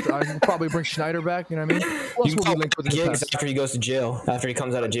going. I could probably bring Schneider back. You know what I mean? Who else You will can be linked with in the gigs past? after he goes to jail, after he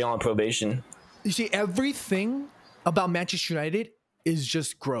comes out of jail on probation. You see, everything about Manchester United is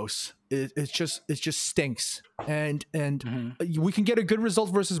just gross. It just stinks. And we can get a good result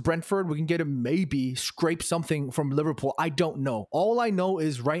versus Brentford. We can get a maybe scrape something from Liverpool. I don't know. All I know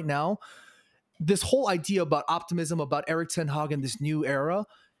is right now, this whole idea about optimism about Erik ten Hag and this new era,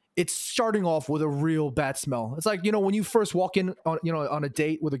 it's starting off with a real bad smell. It's like, you know, when you first walk in on, you know, on a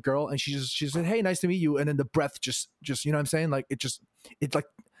date with a girl and she said, "Hey, nice to meet you," and then the breath just you know what I'm saying? Like it's like,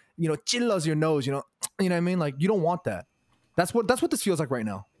 you know, chills your nose, you know what I mean? Like you don't want that. That's what this feels like right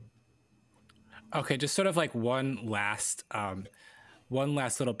now. Okay, just sort of like one last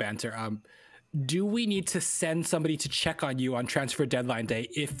little banter. Do we need to send somebody to check on you on transfer deadline day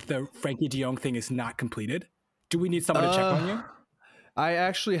if the Frankie De Jong thing is not completed? Do we need someone to check on you? I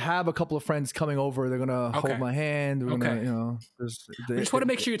actually have a couple of friends coming over. They're gonna hold my hand. We're gonna, you know, we just want to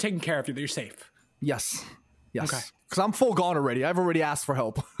make sure you're taken care of, that you're safe. Yes. Okay. Because I'm full gone already. I've already asked for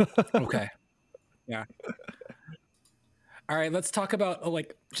help. Okay. Yeah. All right, let's talk about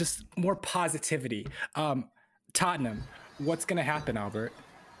like just more positivity. Tottenham, what's going to happen, Albert?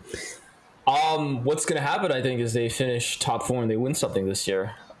 What's going to happen, I think, is they finish top 4 and they win something this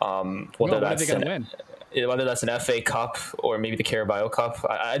year. What are they going to win? Whether that's an FA Cup or maybe the Carabao Cup.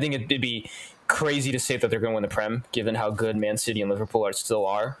 I think it'd be crazy to say that they're going to win the Prem, given how good Man City and Liverpool still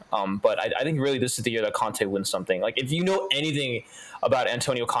are. But I think really this is the year that Conte wins something. Like if you know anything about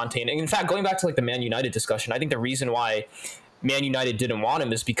Antonio Conte, and in fact, going back to like the Man United discussion, I think the reason why Man United didn't want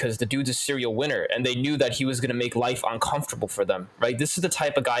him is because the dude's a serial winner and they knew that he was going to make life uncomfortable for them, right? This is the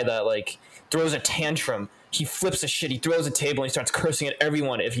type of guy that like throws a tantrum. He flips a shit. He throws a table and he starts cursing at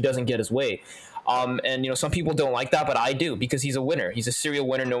everyone if he doesn't get his way. And, you know, some people don't like that, but I do because he's a winner. He's a serial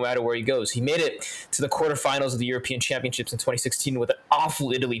winner no matter where he goes. He made it to the quarterfinals of the European Championships in 2016 with an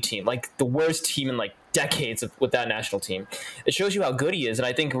awful Italy team, like the worst team in like decades with that national team. It shows you how good he is. And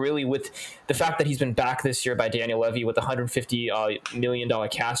I think really with the fact that he's been backed this year by Daniel Levy with $150 million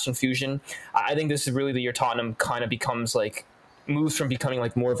cash infusion, I think this is really the year Tottenham kind of becomes like, moves from becoming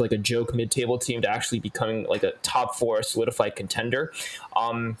like more of like a joke mid-table team to actually becoming like a top 4 solidified contender.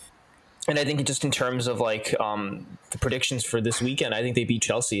 And I think just in terms of like the predictions for this weekend, I think they beat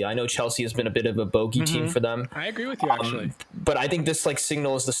Chelsea. I know Chelsea has been a bit of a bogey team for them. I agree with you, actually. But I think this like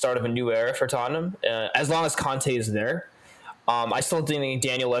signals the start of a new era for Tottenham. As long as Conte is there, I still think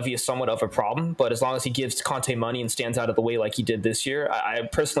Daniel Levy is somewhat of a problem. But as long as he gives Conte money and stands out of the way like he did this year, I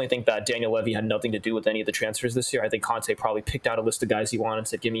personally think that Daniel Levy had nothing to do with any of the transfers this year. I think Conte probably picked out a list of guys he wanted and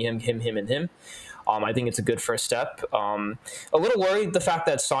said, "Give me him, and him." I think it's a good first step. A little worried the fact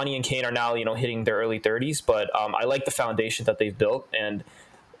that Sonny and Kane are now, you know, hitting their early 30s, but I like the foundation that they've built. And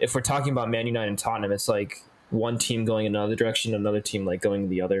if we're talking about Man United and Tottenham, it's like one team going in another direction, another team like going in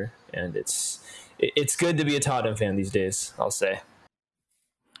the other. And it's good to be a Tottenham fan these days, I'll say.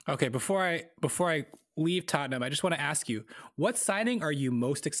 Okay, before I leave Tottenham, I just want to ask you, what signing are you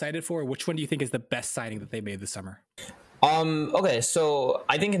most excited for? Which one do you think is the best signing that they made this summer? Okay, so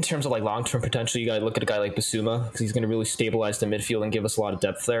I think in terms of like long-term potential, you got to look at a guy like Basuma because he's going to really stabilize the midfield and give us a lot of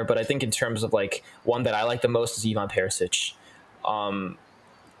depth there. But I think in terms of like one that I like the most is Ivan Perisic.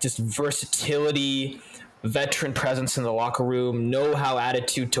 Just versatility, veteran presence in the locker room, know-how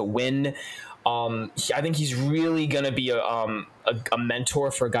attitude to win. I think he's really going to be a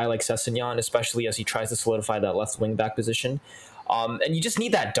mentor for a guy like Sessegnon, especially as he tries to solidify that left wing back position. And you just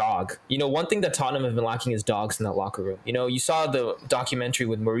need that dog. You know, one thing that Tottenham have been lacking is dogs in that locker room. You know, you saw the documentary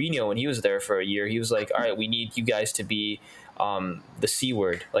with Mourinho when he was there for a year. He was like, all right, we need you guys to be the C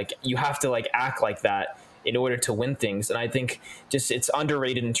word. Like, you have to, like, act like that in order to win things. And I think just it's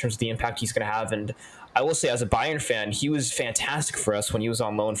underrated in terms of the impact he's going to have. And I will say, as a Bayern fan, he was fantastic for us when he was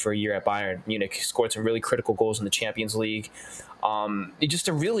on loan for a year at Bayern Munich. He scored some really critical goals in the Champions League. He's just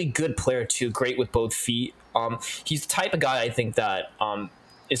a really good player, too, great with both feet. He's the type of guy I think that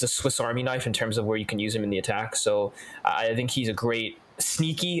is a Swiss Army knife in terms of where you can use him in the attack. So I think he's a great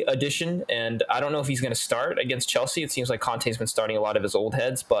sneaky addition, and I don't know if he's going to start against Chelsea. It seems like Conte's been starting a lot of his old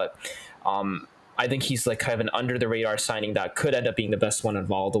heads, but I think he's like kind of an under-the-radar signing that could end up being the best one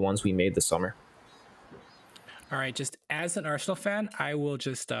of all the ones we made this summer. All right, just as an Arsenal fan, I will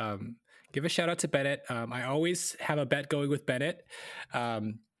just give a shout out to Bennett. I always have a bet going with Bennett.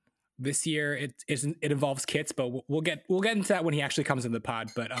 This year it involves kits, but we'll get into that when he actually comes in the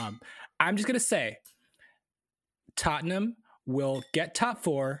pod. But I'm just gonna say Tottenham will get top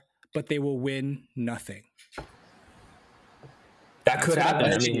 4, but they will win nothing. That could happen.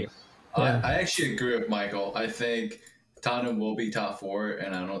 I actually- mean, I actually agree with Michael. I think Tottenham will be top 4,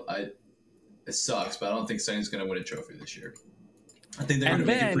 and it sucks, but I don't think Sonny's going to win a trophy this year. I think they're going And to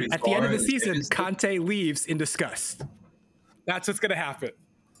make it then pretty at the end of far the in season, Champions League. Conte leaves in disgust. That's what's going to happen.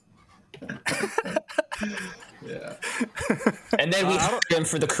 Yeah. and then we hire him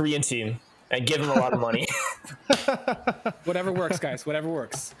for the Korean team and give him a lot of money. Whatever works, guys. Whatever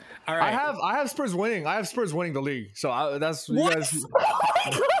works. All right. I have Spurs winning. I have Spurs winning the league. So that's you What? guys. Oh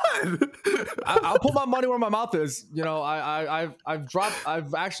my God. I'll put my money where my mouth is. You know, I've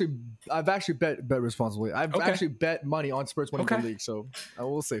actually bet responsibly. I've Okay. actually bet money on Spurs winning Okay. the league. So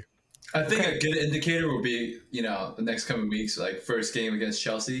we'll see. I think a good indicator will be, the next coming weeks, like first game against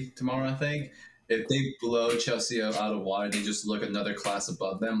Chelsea tomorrow, I think. If they blow Chelsea out of water, they just look another class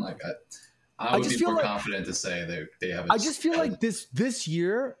above them. Like I would just be feel more like- confident to say they have. I just feel like this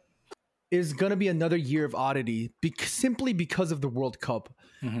year is gonna be another year of oddity, simply because of the World Cup.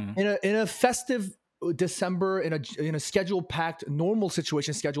 Mhm. In a festive December, in a schedule packed normal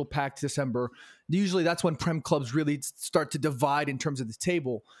situation, schedule packed December. Usually that's when Prem clubs really start to divide in terms of the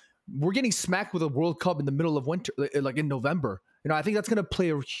table. We're getting smacked with a World Cup in the middle of winter, like in November. I think that's going to play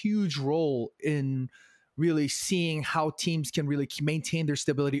a huge role in really seeing how teams can really maintain their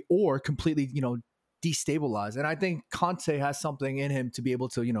stability or completely, destabilize. And I think Conte has something in him to be able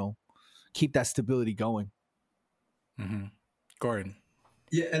to, keep that stability going. Mhm. Gordon.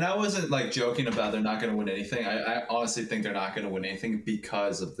 Yeah, and I wasn't like joking about they're not going to win anything. I honestly think they're not going to win anything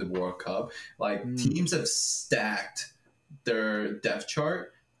because of the World Cup. Like teams have stacked their depth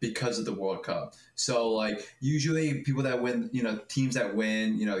chart because of the World Cup. So like usually people that win, teams that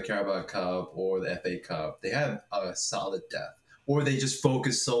win, the Carabao Cup or the FA Cup, they have a solid depth, or they just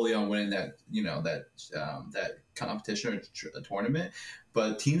focus solely on winning that, that competition or tournament.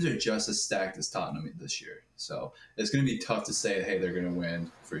 But teams are just as stacked as Tottenham this year. So it's going to be tough to say, hey, they're going to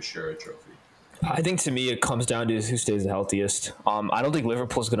win for sure a trophy. I think to me it comes down to who stays the healthiest. I don't think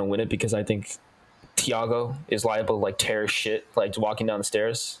Liverpool's going to win it because I think Thiago is liable to tear his shit walking down the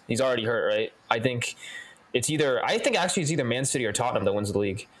stairs. He's already hurt, right? I think it's either Man City or Tottenham that wins the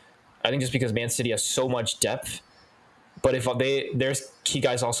league. I think just because Man City has so much depth. But if their key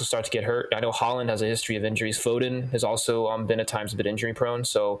guys also start to get hurt, I know Haaland has a history of injuries. Foden has also been at times a bit injury prone.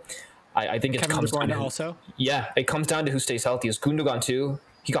 So I think it Kevin comes De Bruyne down to also. Yeah, it comes down to who stays healthiest. Gundogan too.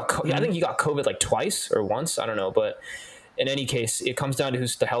 I think he got COVID twice or once. I don't know, but in any case, it comes down to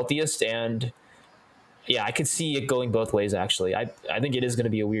who's the healthiest. And yeah, I could see it going both ways. Actually, I think it is going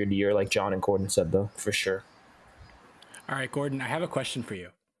to be a weird year, like John and Gordon said, though, for sure. All right, Gordon, I have a question for you.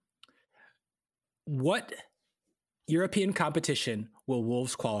 What European competition will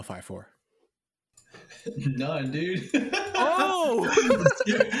Wolves qualify for? None, dude. Oh!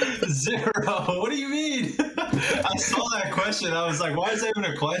 Zero. What do you mean? I saw that question. I was like, why is that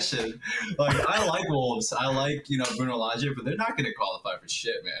even a question? I like Wolves. I like, Bruno Lage, but they're not going to qualify for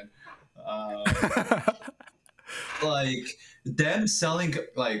shit, man. Them selling,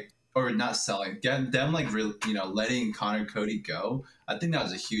 or not selling, them letting Connor Cody go. I think that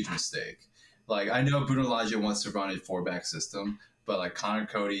was a huge mistake. I know Bruno Lage wants to run a 4-back system, but Connor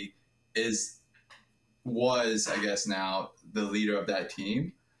Cody was, I guess now, the leader of that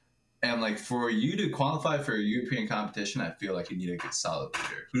team. And for you to qualify for a European competition, I feel like you need a good solid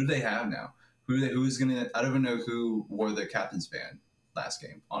leader. Who do they have now? Who's gonna? I don't even know who wore the captain's band last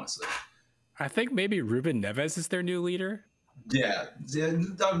game, honestly. I think maybe Ruben Neves is their new leader. Yeah,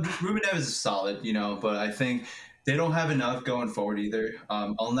 Ruben Neves is solid, but I think they don't have enough going forward either.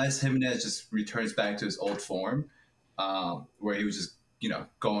 Unless Jimenez just returns back to his old form, where he was just,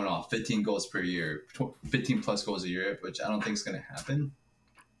 going off 15 goals per year, 15 plus goals a year, which I don't think is going to happen.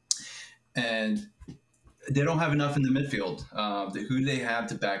 And they don't have enough in the midfield. Who do they have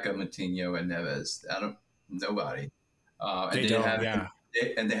to back up Moutinho and Neves? Nobody.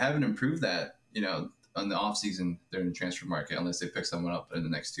 And they haven't improved that, on the offseason during the transfer market, unless they pick someone up in the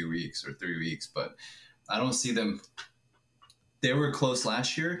next 2 weeks or 3 weeks. But I don't see them. They were close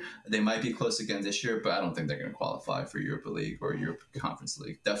last year. They might be close again this year, but I don't think they're going to qualify for Europa League or Europe Conference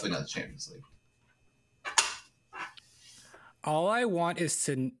League. Definitely not the Champions League. All I want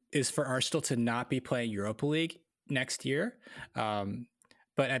is for Arsenal to not be playing Europa League next year.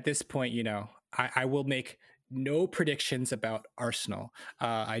 But at this point, I will make no predictions about Arsenal.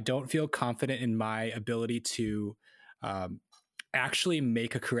 I don't feel confident in my ability to actually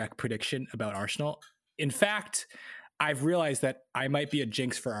make a correct prediction about Arsenal. In fact, I've realized that I might be a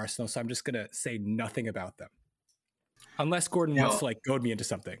jinx for Arsenal, so I'm just going to say nothing about them. Unless Gordon wants to goad me into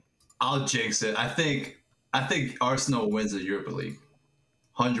something. I'll jinx it. I think Arsenal wins the Europa League.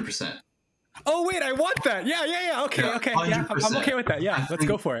 100%. Oh wait, I want that. Yeah. Okay. Yeah, Okay. Yeah, I'm 100%. okay with that. Yeah, I let's think-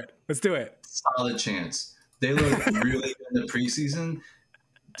 go for it. Let's do it. Solid chance. They look really good in the preseason,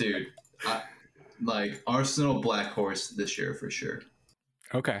 dude. Like Arsenal Black Horse this year for sure.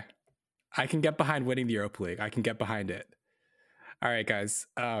 Okay. I can get behind winning the Europa League. I can get behind it. All right, guys.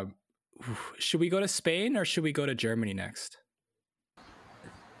 Should we go to Spain or should we go to Germany next?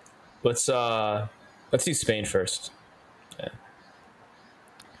 Let's do Spain first.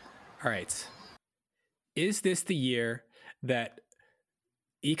 All right. Is this the year that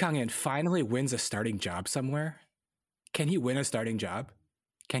Lee Kang-in finally wins a starting job somewhere? Can he win a starting job?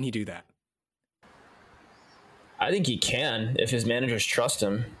 Can he do that? I think he can if his managers trust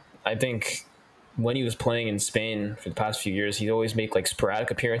him. I think when he was playing in Spain for the past few years, he'd always make like sporadic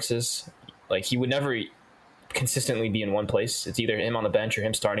appearances. Like he would never consistently be in one place. It's either him on the bench or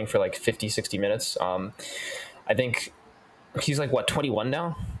him starting for like 50, 60 minutes. I think he's like, what, 21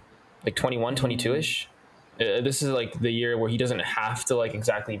 now? Like 21, 22-ish? This is like the year where he doesn't have to like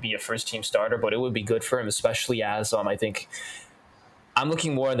exactly be a first team starter, but it would be good for him, especially as I think I'm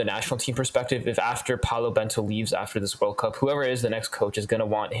looking more in the national team perspective. If after Paulo Bento leaves after this World Cup, whoever is the next coach is going to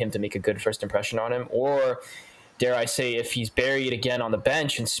want him to make a good first impression on him. Or dare I say, if he's buried again on the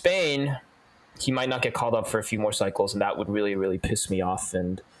bench in Spain, he might not get called up for a few more cycles, and that would really, really piss me off.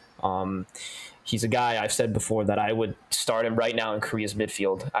 And he's a guy I've said before that I would start him right now in Korea's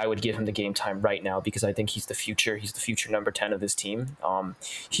midfield. I would give him the game time right now because I think he's the future. He's the future number 10 of this team.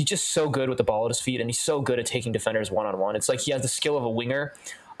 He's just so good with the ball at his feet, and he's so good at taking defenders one-on-one. It's like he has the skill of a winger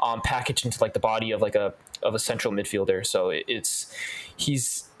packaged into like the body of like a central midfielder. So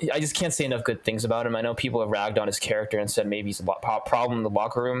I just can't say enough good things about him. I know people have ragged on his character and said maybe he's a problem in the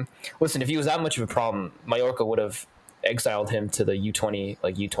locker room. Listen, if he was that much of a problem, Mallorca would have exiled him to the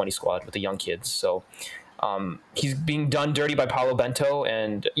U20 squad with the young kids. So he's being done dirty by Paulo Bento,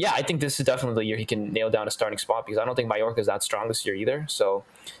 and yeah, I think this is definitely the year he can nail down a starting spot because I don't think Mallorca is that strong this year either. So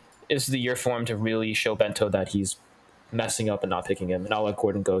this is the year for him to really show Bento that he's messing up and not picking him. And I'll let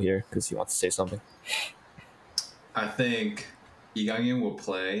Gordon go here because he wants to say something. I think Lee Kang-in will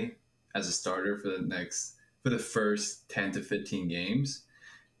play as a starter for the first 10 to 15 games,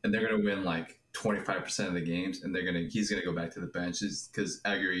 and they're gonna win like 25% of the games, and he's gonna go back to the benches because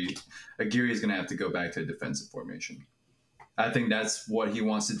Aguirre is gonna have to go back to a defensive formation. I think that's what he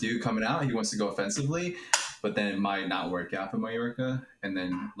wants to do coming out. He wants to go offensively, but then it might not work out for Mallorca. And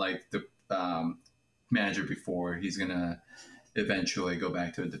then like the manager before, he's gonna eventually go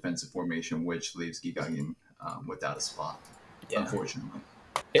back to a defensive formation, which leaves Lee Kang-in without a spot. Yeah. Unfortunately,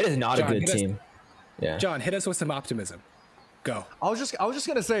 it is not John, a good team. Yeah, John, hit us with some optimism. Go. I was just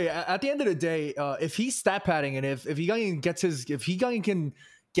gonna say, at the end of the day, if he's stat padding and if Lee Kang-in can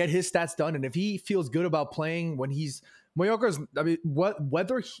get his stats done, and if he feels good about playing when he's Mallorca's, I mean,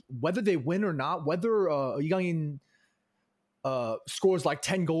 whether they win or not, whether Lee Kang-in scores like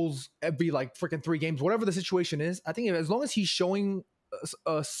 10 goals every like freaking 3 games, whatever the situation is, I think as long as he's showing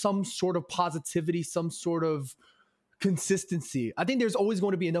some sort of positivity, some sort of consistency, I think there's always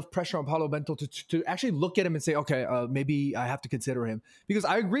going to be enough pressure on Paulo Bento to actually look at him and say, okay, maybe I have to consider him. Because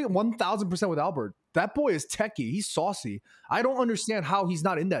I agree 1,000% with Albert. That boy is techie. He's saucy. I don't understand how he's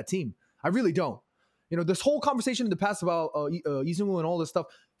not in that team. I really don't. You know, this whole conversation in the past about Lee Seung-woo and all this stuff,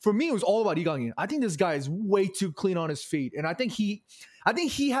 for me, it was all about Lee Kang-in. I think this guy is way too clean on his feet. And I think he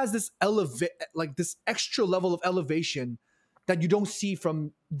has this this extra level of elevation that you don't see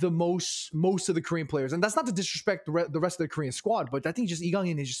from the most of the Korean players. And that's not to disrespect the rest of the Korean squad, but I think just Lee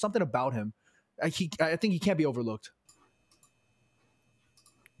Kang-in is just something about him. I think he can't be overlooked.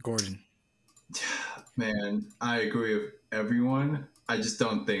 Gordon. Man, I agree with everyone. I just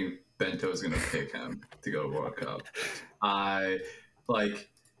don't think Bento is going to pick him to go World Cup. I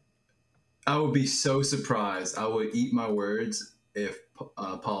would be so surprised. I would eat my words if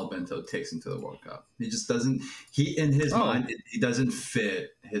Paulo Bento takes him to the World Cup. He just doesn't. In his mind, he doesn't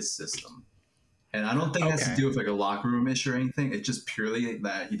fit his system, and I don't think it has to do with like a locker room issue or anything. It's just purely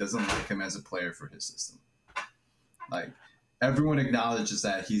that he doesn't like him as a player for his system. Like everyone acknowledges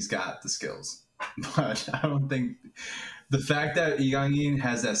that he's got the skills, but I don't think the fact that Lee Kang-in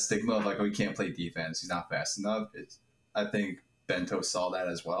has that stigma of like, oh, he can't play defense, he's not fast enough. I think Bento saw that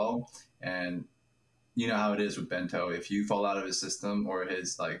as well, and you know how it is with Bento. If you fall out of his system or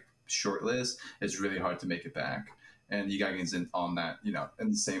his like short list, it's really hard to make it back. And Lee Kang-in's on that, in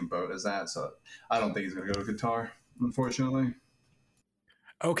the same boat as that. So I don't think he's going to go to Qatar, unfortunately.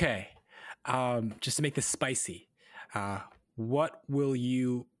 Okay. Just to make this spicy, what will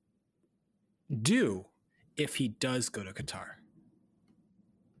you do if he does go to Qatar?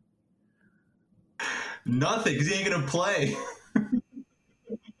 Nothing, because he ain't going to play.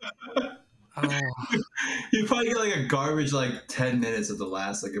 You probably get like a garbage like 10 minutes at the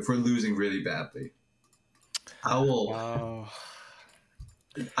last. Like if we're losing really badly, I will.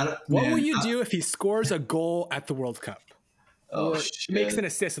 What will you do if he scores a goal at the World Cup? Oh, or shit. makes an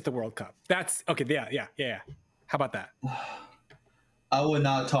assist at the World Cup? That's okay. Yeah. How about that? I would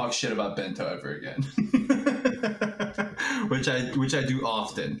not talk shit about Bento ever again, which I do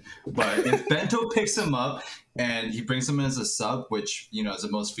often. But if Bento picks him up and he brings him in as a sub, which is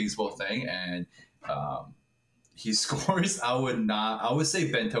the most feasible thing, and he scores, I would say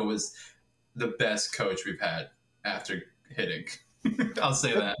Bento was the best coach we've had after hitting. I'll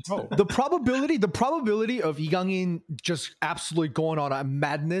say that. The probability of Lee Gang-in just absolutely going on a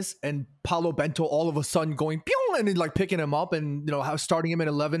madness and Paulo Bento all of a sudden going pew and then like picking him up and starting him in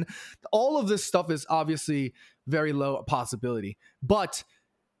 11, all of this stuff is obviously very low possibility. But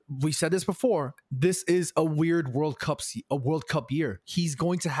we said this before, this is a weird World Cup year. He's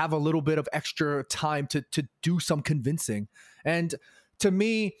going to have a little bit of extra time to do some convincing. And to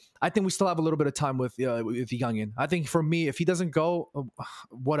me, I think we still have a little bit of time with Lee Gang-in. I think for me, if he doesn't go,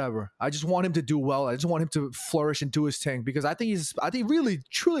 whatever. I just want him to do well. I just want him to flourish and do his thing because I really,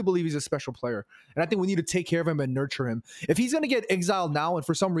 truly believe he's a special player. And I think we need to take care of him and nurture him. If he's going to get exiled now and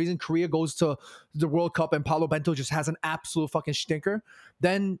for some reason Korea goes to the World Cup and Paulo Bento just has an absolute fucking stinker,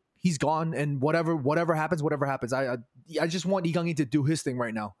 then he's gone and whatever happens. I just want Lee Gang-in to do his thing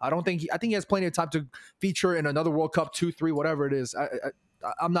right now. I think he has plenty of time to feature in another World Cup, 2, 3, whatever it is.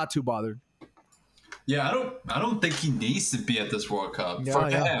 I'm not too bothered. Yeah, I don't think he needs to be at this World Cup for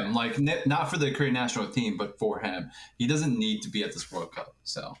him. Like not for the Korean national team, but for him. He doesn't need to be at this World Cup.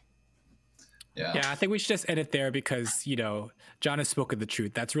 So yeah. Yeah, I think we should just end it there because, John has spoken the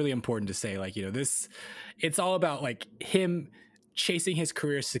truth. That's really important to say. Like, it's all about like him chasing his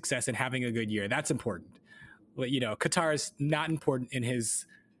career success and having a good year. That's important. But, Qatar is not important in his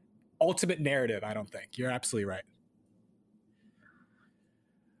ultimate narrative, I don't think. You're absolutely right.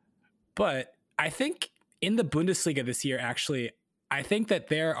 But I think in the Bundesliga this year, actually, I think that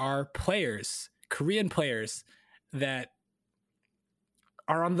there are players, Korean players, that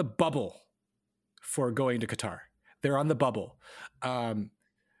are on the bubble for going to Qatar. They're on the bubble.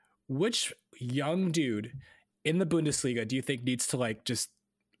 Which young dude in the Bundesliga do you think needs to just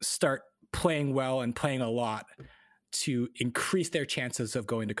start playing well and playing a lot to increase their chances of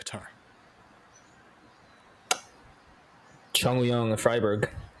going to Qatar? Chung Woo-young of Freiburg.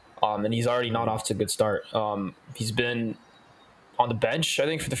 And he's already not off to a good start. He's been on the bench, I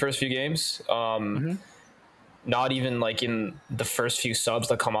think, for the first few games. Not even like in the first few subs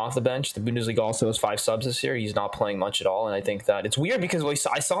that come off the bench. The Bundesliga also has 5 subs this year. He's not playing much at all. And I think that it's weird because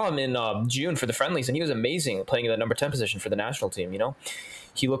I saw him in June for the friendlies, and he was amazing playing in that number 10 position for the national team.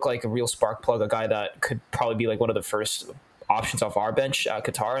 He looked like a real spark plug, a guy that could probably be like one of the first options off our bench at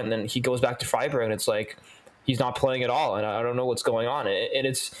Qatar. And then he goes back to Freiburg, and it's like, he's not playing at all, and I don't know what's going on. And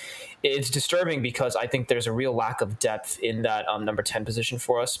it's disturbing because I think there's a real lack of depth in that number 10 position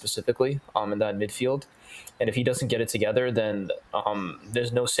for us specifically in that midfield. And if he doesn't get it together, then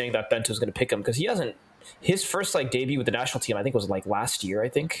there's no saying that Bento's going to pick him because he hasn't. His first debut with the national team, I think, was last year,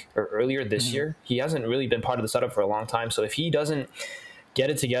 or earlier this year. He hasn't really been part of the setup for a long time. So if he doesn't get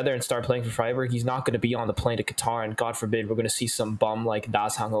it together and start playing for Freiburg, he's not going to be on the plane to Qatar. And God forbid, we're going to see some bum like Da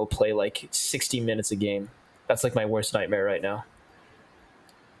Sang-ho play 60 minutes a game. That's my worst nightmare right now.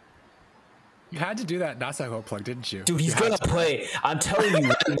 You had to do that Da Sang-ho plug, didn't you? Dude, he's going to play. I'm telling you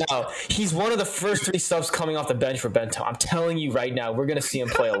right now. He's one of the first 3 subs coming off the bench for Bento. I'm telling you right now, we're going to see him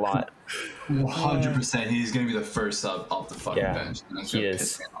play a lot. 100%. He's going to be the first sub off the fucking bench. He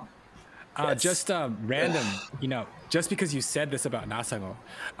is. Just random, just because you said this about Na Sang-ho.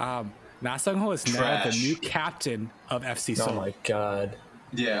 Na Sang-ho is now the new captain of FC Seoul. Oh my God.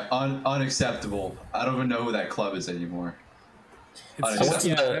 Yeah, unacceptable. I don't even know who that club is anymore. I went to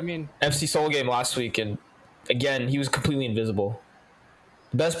the FC Seoul game last week, and again, he was completely invisible.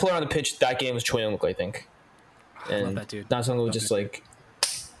 The best player on the pitch that game was Choi Young-wook, I think. And love that dude. Na Sang-ho was just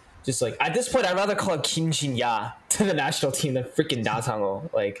at this point, I'd rather call it Kim Shin-ya to the national team than freaking Na Sang-ho.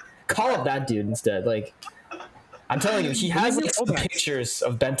 Call up that dude instead. I'm telling you, he has some pictures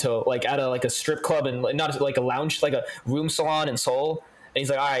of Bento at a strip club and not a lounge, a room salon in Seoul. And he's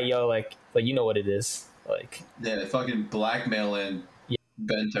like, all right, yo, you know what it is. Yeah, they fucking blackmailing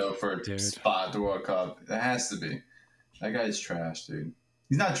Bento for a spot at the World Cup. It has to be. That guy's trash, dude.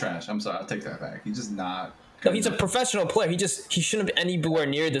 He's not trash. I'm sorry. I'll take that back. He's just not. No, he's a professional player. He shouldn't be anywhere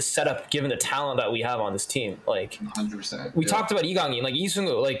near this setup given the talent that we have on this team. 100%. We talked about Lee Gang-in, Lee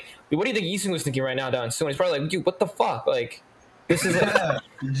Seung-woo. What do you think Lee Seung-woo is thinking right now down in Suwon? He's probably dude, what the fuck? This is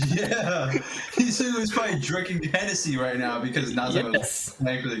Yeah, he's probably drinking Hennessy right now because Nazem Yes. is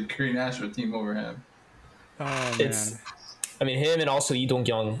playing for the Korean national team over him. Oh man. It's, I mean, him and also Lee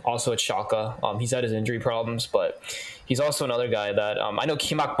Dong-kyung, also at Schalke. He's had his injury problems, but he's also another guy that I know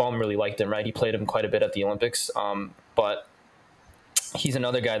Kim Ak-bom really liked him, right? He played him quite a bit at the Olympics, but he's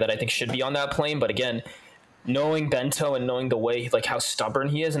another guy that I think should be on that plane. But again, knowing Bento and knowing the way, like how stubborn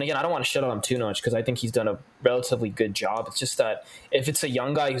he is, and again, I don't want to shut on him too much because I think he's done a relatively good job. It's just that if it's a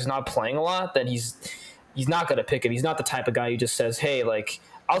young guy who's not playing a lot, then he's not going to pick him. He's not the type of guy who just says, hey, like,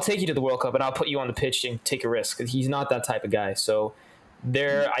 I'll take you to the World Cup and I'll put you on the pitch and take a risk. He's not that type of guy. So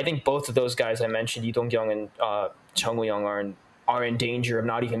I think both of those guys I mentioned, Lee Dong-kyung and Chung Woo-young, are in danger of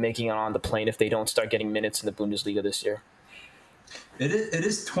not even making it on the plane if they don't start getting minutes in the Bundesliga this year. It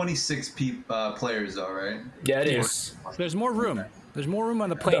is 26 players though, right? Yeah, it is. There's more room. There's more room on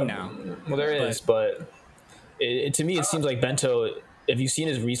the plane now. Well, there is, but to me, it seems like Bento, if you've seen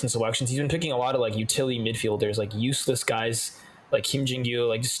his recent selections, he's been picking a lot of like utility midfielders, like useless guys like Kim Jin-gyu,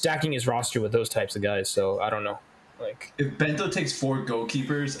 like just stacking his roster with those types of guys. So I don't know. Like, if Bento takes 4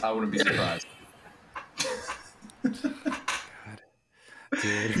 goalkeepers, I wouldn't be surprised.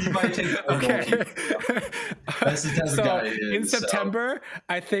 Dude. He might take 4 goalkeepers. That's the type of guy he is, in September,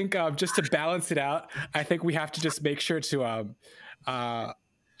 I think just to balance it out, I think we have to just make sure to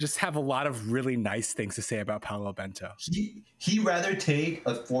just have a lot of really nice things to say about Paulo Bento. He rather take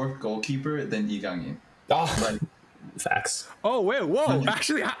a 4th goalkeeper than Lee Gang-in. oh, facts. Oh wait, whoa!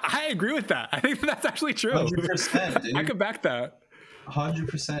 Actually, I agree with that. I think that's actually true. 100%, dude. I could back that.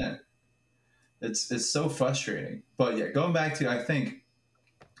 100%. It's so frustrating. But yeah, going back to, I think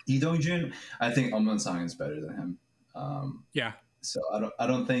Lee Dong-jun, I think Sang is better than him. Yeah. So I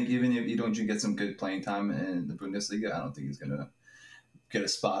don't think, even if Lee Dong-jun gets some good playing time in the Bundesliga, I don't think he's gonna get a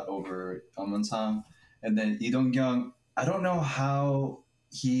spot over Sang. And then Lee Dong-kyung, I don't know how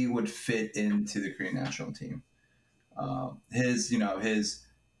he would fit into the Korean national team. His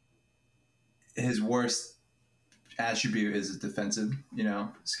worst attribute is his defensive,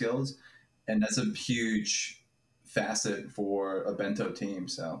 skills, and that's a huge facet for a Bento team.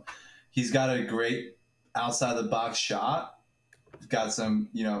 So he's got a great outside the box shot, got some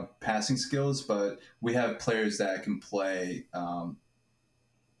passing skills, but we have players that can play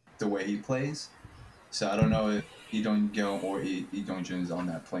the way he plays. So I don't know if Lee Dong-kyung or Lee Dong-jun is on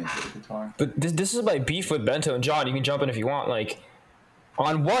that plane for the Qatar. But this is my beef with Bento, and John, you can jump in if you want. Like,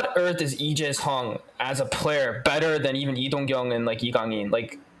 on what earth is Lee Jae-sung as a player better than even Lee Dong-kyung and like Lee Gang-in?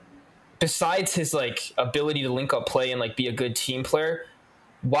 Like, besides his like ability to link up play and like be a good team player,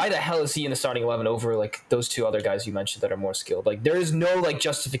 why the hell is he in the starting 11 over like those 2 other guys you mentioned that are more skilled? Like, there is no like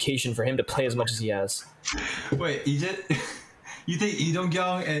justification for him to play as much as he has. Wait, you think Lee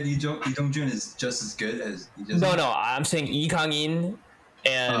Dong-kyung and Lee Dong-jun is just as good as Lee Jae-sung? No, I'm saying Lee Gang-in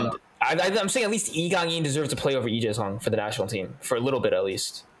and I'm saying at least Lee Gang-in deserves to play over Lee Jae-sung for the national team for a little bit at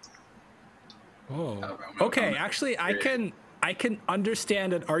least. Oh. Okay, actually, I can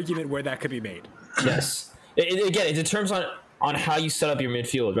understand an argument where that could be made. Yes. Again, it determines on how you set up your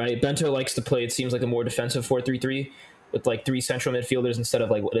midfield, right? Bento likes to play, it seems like, a more defensive 4-3-3 with like 3 central midfielders instead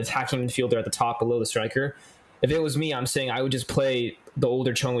of like an attacking midfielder at the top below the striker. If it was me, I'm saying I would just play the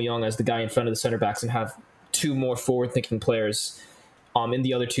older Chung Woo-young as the guy in front of the center backs and have 2 more forward-thinking players in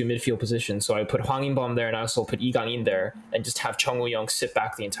the other 2 midfield positions. So I put Hwang In-bom there, and I also put Lee Gang-in there, and just have Chung Woo-young sit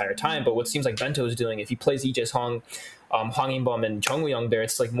back the entire time. But what seems like Bento is doing, if he plays Lee Jae-sung, Hwang In-bom, and Chung Woo-young there,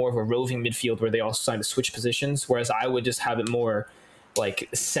 it's like more of a roving midfield where they also try to switch positions, whereas I would just have it more like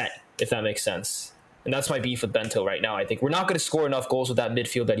set, if that makes sense. And that's my beef with Bento right now. I think we're not going to score enough goals with that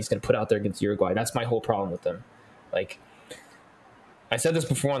midfield that he's going to put out there against Uruguay. That's my whole problem with them. Like, I said this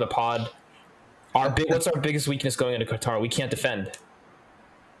before on the pod. What's our biggest weakness going into Qatar? We can't defend.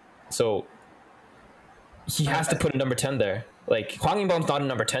 So he has to put a number 10 there. Like, Hwang In-bom's not a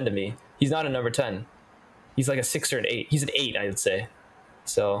number 10 to me. He's not a number 10. He's like a 6 or an 8. He's an 8, I would say.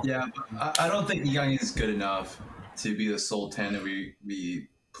 So yeah, I don't think Lee Gang-in is good enough to be the sole 10 that we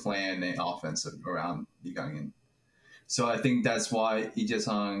plan an offense around Lee Gang-in. So I think that's why Lee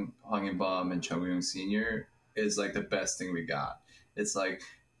Jae-sung, Hwang In-bom, and Chung Woo-young Sr. is like the best thing we got. It's like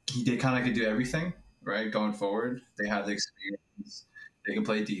they kind of could do everything, right? Going forward, they have the experience. They can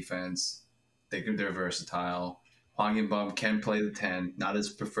play defense. They're versatile. Hwang In-bom can play the 10, not his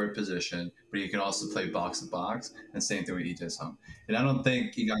preferred position, but he can also play box to box. And same thing with Lee Jae-sung. And I don't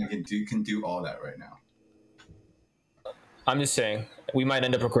think Lee Gang-in can do all that right now. I'm just saying we might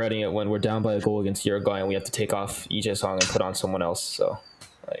end up regretting it when we're down by a goal against Uruguay and we have to take off Lee Jae-sung and put on someone else. So,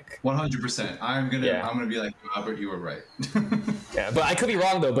 like, 100%. I'm gonna be like, Robert, you were right. Yeah, but I could be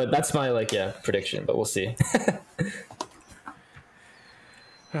wrong though. But that's my prediction. But we'll see.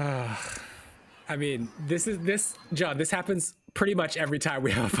 I mean, John, this happens pretty much every time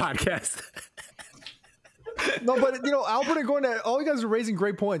we have a podcast. No, but Albert and Gordon, all you guys are raising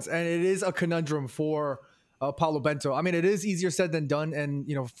great points, and it is a conundrum for Paulo Bento. I mean, it is easier said than done, and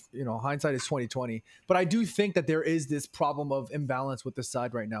hindsight is 2020. But I do think that there is this problem of imbalance with this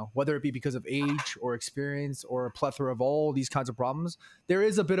side right now, whether it be because of age or experience or a plethora of all these kinds of problems. There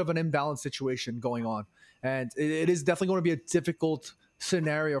is a bit of an imbalance situation going on, and it is definitely going to be a difficult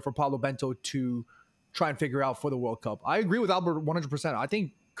scenario for Paulo Bento to try and figure out for the World Cup. I agree with Albert 100%. I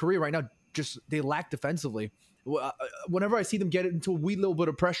think Korea right now they lack defensively. Whenever I see them get into a wee little bit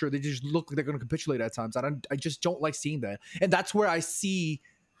of pressure, they just look like they're going to capitulate at times. I just don't like seeing that. And that's where I see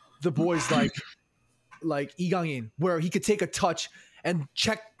the boys like Lee Gang-in, where he could take a touch and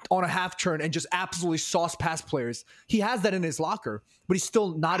check on a half turn and just absolutely sauce past players. He has that in his locker, but he's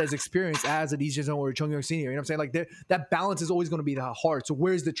still not as experienced as an Lee Jae-sung or Chung Young Senior. You know what I'm saying? Like that balance is always going to be hard. So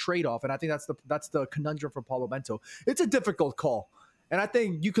where's the trade-off? And I think that's the conundrum for Paulo Bento. It's a difficult call. And I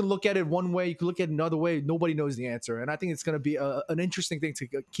think you can look at it one way, you can look at it another way. Nobody knows the answer. And I think it's going to be an interesting thing to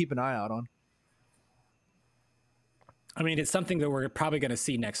keep an eye out on. I mean, it's something that we're probably going to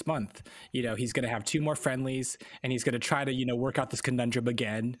see next month. He's going to have 2 more friendlies, and he's going to try to, work out this conundrum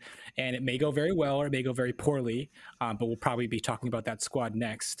again. And it may go very well or it may go very poorly, but we'll probably be talking about that squad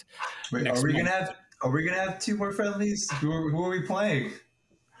next. Wait, are we going to have 2 more friendlies? Who are we playing?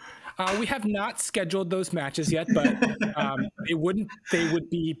 We have not scheduled those matches yet, but they would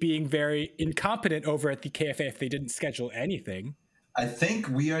be being very incompetent over at the KFA if they didn't schedule anything. I think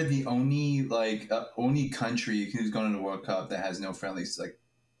we are the only country who's going to the World Cup that has no friendlies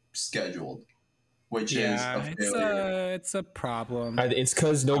scheduled, which is a failure. It's a problem. It's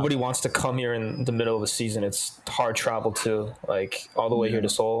because nobody wants to come here in the middle of the season. It's hard travel too, all the way here to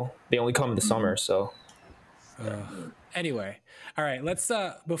Seoul. They only come in the summer, so. Anyway, all right, let's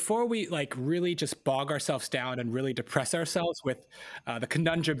before we really just bog ourselves down and really depress ourselves with the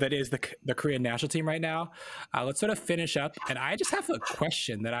conundrum that is the Korean national team right now, let's sort of finish up. And I just have a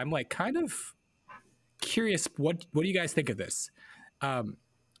question that I'm kind of curious. What do you guys think of this?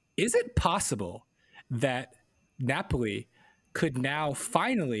 Is it possible that Napoli could now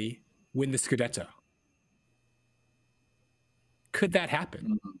finally win the Scudetto? Could that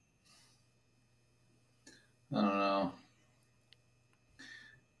happen? I don't know.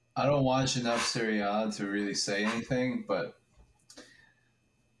 I don't watch enough Serie A to really say anything, but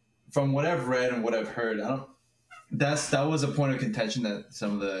from what I've read and what I've heard, that was a point of contention that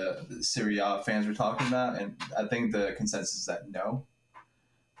some of the Serie A fans were talking about, and I think the consensus is that no.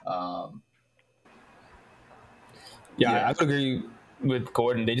 I would agree with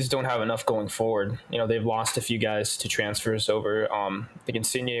Gordon. They just don't have enough going forward. They've lost a few guys to transfers over. I think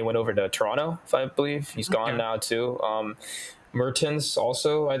Insigne went over to Toronto, if I believe. He's gone now too. Mertens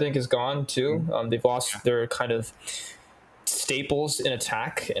also, I think, is gone too. They've lost their kind of staples in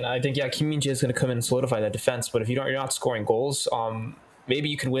attack, and I think Kim Min-jae is going to come in and solidify that defense. But if you're not scoring goals, maybe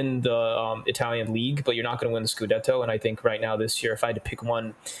you can win the Italian league, but you're not going to win the Scudetto. And I think right now this year, if I had to pick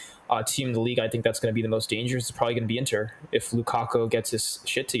one team in the league, I think that's going to be the most dangerous. It's probably going to be Inter if Lukaku gets his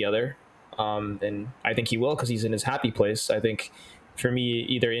shit together, and I think he will because he's in his happy place. I think. For me,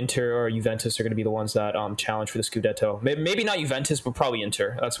 either Inter or Juventus are going to be the ones that challenge for the Scudetto. Maybe not Juventus, but probably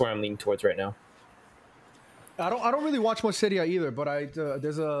Inter. That's where I'm leaning towards right now. I don't really watch much Serie A either, but I used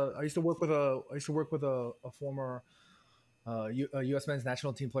to work with a former U.S. men's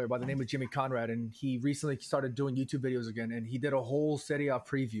national team player by the name of Jimmy Conrad, and he recently started doing YouTube videos again, and he did a whole Serie A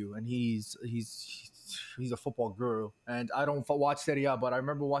preview, and he's a football guru, and I don't watch Serie A, but I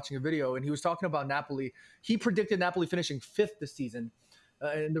remember watching a video, and he was talking about Napoli. He predicted Napoli finishing 5th this season,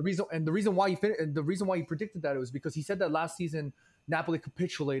 and the reason why he predicted that was because he said that last season Napoli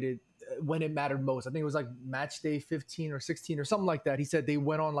capitulated when it mattered most. I think it was match day 15 or 16 or something like that. He said they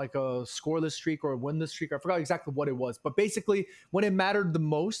went on a scoreless streak or a winless streak. I forgot exactly what it was, but basically when it mattered the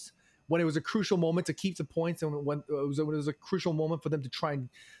most, when it was a crucial moment to keep the points, and when it was a crucial moment for them to try and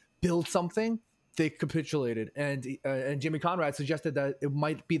build something, they capitulated, and Jimmy Conrad suggested that it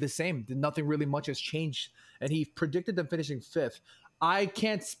might be the same. Nothing really much has changed, and he predicted them finishing 5th. I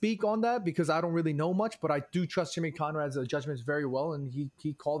can't speak on that because I don't really know much, but I do trust Jimmy Conrad's judgments very well, and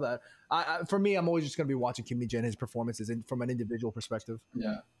he called that. For me, I'm always just going to be watching Kim Min-jae and his performances from an individual perspective.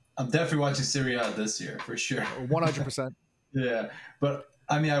 Yeah, I'm definitely watching Serie A this year for sure. 100%. Yeah, but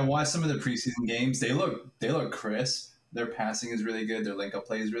I mean, I watched some of the preseason games. They look crisp. Their passing is really good. Their link-up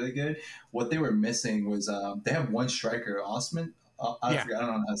play is really good. What they were missing was they have one striker, Osman. I don't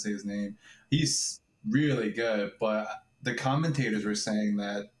know how to say his name. He's really good, but the commentators were saying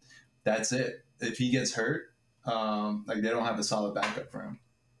that that's it. If he gets hurt, they don't have a solid backup for him.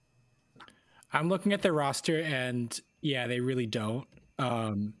 I'm looking at the roster, and yeah, they really don't.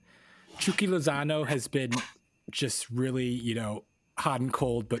 Chucky Lozano has been just really, hot and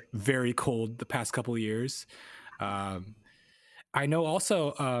cold, but very cold the past couple of years. I know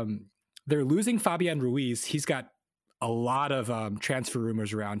also they're losing Fabian Ruiz. He's got a lot of transfer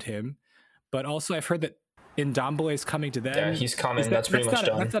rumors around him, but also I've heard that Ndombele is coming to them. Yeah, he's coming. That's pretty much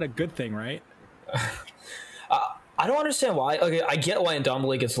done. That's not a good thing, right? I don't understand why. Okay, I get why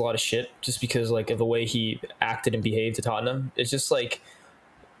Ndombele gets a lot of shit just because like of the way he acted and behaved to Tottenham. It's just like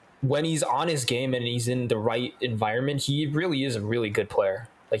when he's on his game and he's in the right environment, he really is a really good player.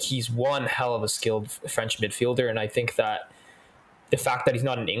 Like he's one hell of a skilled French midfielder, and I think that the fact that he's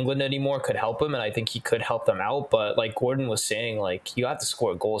not in England anymore could help him, and I think he could help them out. But like Gordon was saying, like you have to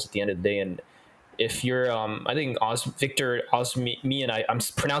score goals at the end of the day, and if you're, I think Victor Osimhen, and I'm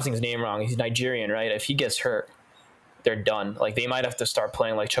pronouncing his name wrong. He's Nigerian, right? If he gets hurt, they're done. Like they might have to start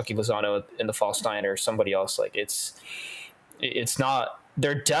playing like Chucky Lozano in the false nine or somebody else. Like it's not.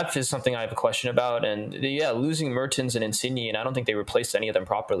 Their depth is something I have a question about, and losing Mertens and Insigne, and I don't think they replaced any of them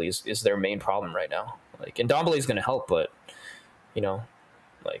properly is their main problem right now. Like Ndombele is going to help, but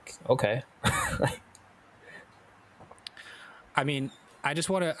okay. I mean, I'm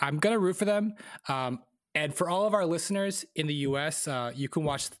going to root for them. And for all of our listeners in the US, you can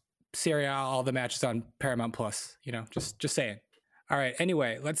watch Serie A, all the matches on Paramount Plus, just saying. All right.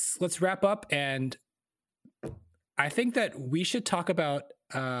 Anyway, let's wrap up. And I think that we should talk about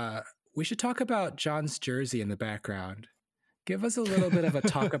John's jersey in the background. Give us a little bit of a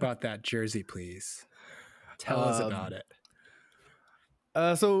talk about that jersey, please. Tell us about it.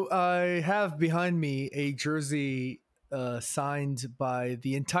 So I have behind me a jersey signed by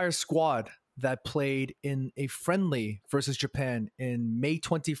the entire squad that played in a friendly versus Japan in May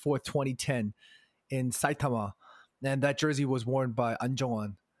 24th, 2010 in Saitama. And that jersey was worn by An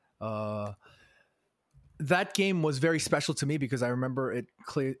Jong-won. That game was very special to me because I remember it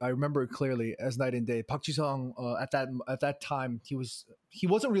clearly as night and day. Park Ji-sung at that time he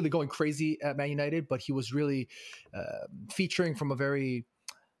wasn't really going crazy at Man United, but he was really featuring from a very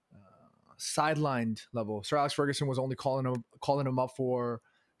sidelined level. Sir Alex Ferguson was only calling him up for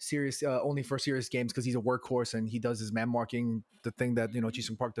serious games because he's a workhorse and he does his man marking, the thing that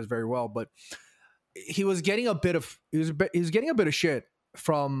Ji-sung Park does very well. But he was getting a bit of shit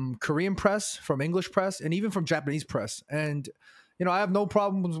from Korean press, from English press, and even from Japanese press. And I have no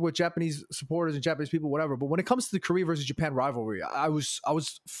problems with Japanese supporters and Japanese people, whatever. But when it comes to the Korea versus Japan rivalry, I was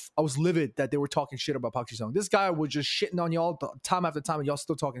livid that they were talking shit about Park Ji-sung. This guy was just shitting on y'all time after time, and y'all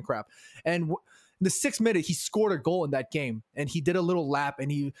still talking crap. And in the 6th minute, he scored a goal in that game, and he did a little lap.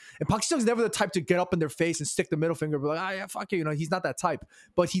 And Park Ji-sung's never the type to get up in their face and stick the middle finger, and be like, yeah, fuck you. He's not that type.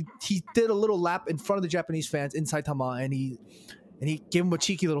 But he did a little lap in front of the Japanese fans in Saitama, and he gave him a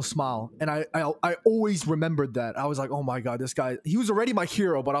cheeky little smile. And I always remembered that. I was like, oh my God, this guy, he was already my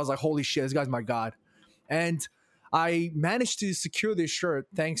hero, but I was like, holy shit, this guy's my God. And I managed to secure this shirt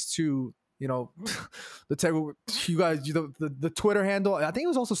thanks to, the Twitter handle. I think it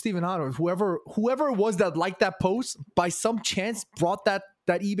was also Stephen Hanno. Whoever it was that liked that post, by some chance brought that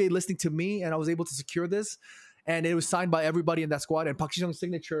eBay listing to me, and I was able to secure this. And it was signed by everybody in that squad. And Park Ji-sung's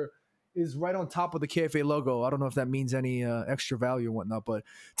signature is right on top of the KFA logo. I don't know if that means any extra value or whatnot, but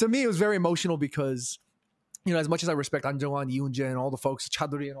to me, it was very emotional because, as much as I respect An Jong-won, Yoon-jae, and all the folks,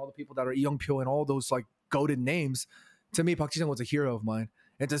 Chaduri, and all the people that are Young-pyo and all those like goated names, to me, Park Ji-sung was a hero of mine.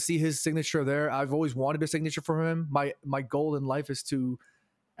 And to see his signature there, I've always wanted a signature from him. My goal in life is to,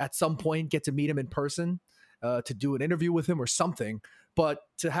 at some point, get to meet him in person, to do an interview with him or something. But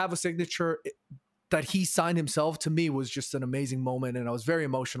to have a signature that he signed himself, to me, was just an amazing moment, and I was very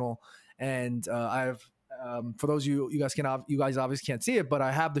emotional. And I've, for those of you guys obviously can't see it, but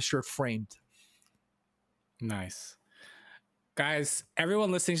I have the shirt framed. Nice. Guys,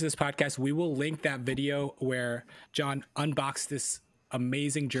 everyone listening to this podcast, we will link that video where John unboxed this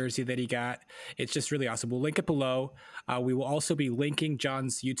amazing jersey that he got. It's just really awesome. We'll link it below. We will also be linking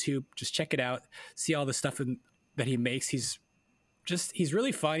John's YouTube. Just check it out. See all the stuff that he makes. He's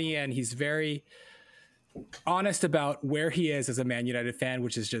really funny, and he's very honest about where he is as a Man United fan,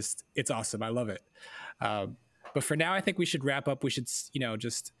 which is it's awesome. I love it. But for now, I think we should wrap up. We should,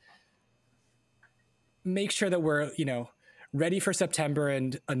 just make sure that we're, ready for September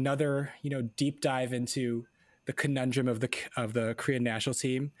and another, deep dive into the conundrum of the Korean national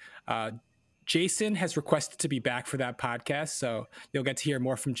team. Jason has requested to be back for that podcast, so you'll get to hear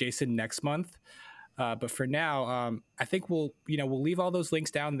more from Jason next month. But for now, I think we'll leave all those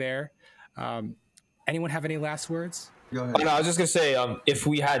links down there. Anyone have any last words? Go ahead. I was just going to say, if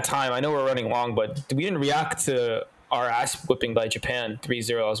we had time, I know we're running long, but we didn't react to our ass whipping by Japan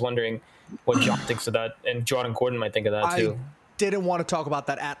 3-0. I was wondering what John thinks of that, and Jordan Gordon might think of that too. Didn't want to talk about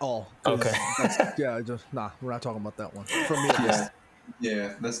that at all. Okay. We're not talking about that one. For me, at least.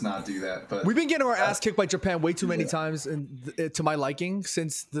 Yeah, let's not do that. But We've been getting our ass kicked by Japan way too many times, and to my liking,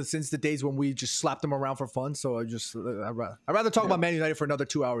 since the days when we just slapped them around for fun. So I'd rather talk about Man United for another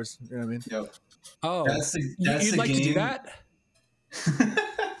 2 hours. You know what I mean? Yep. Oh, That's you'd the like to do game. that?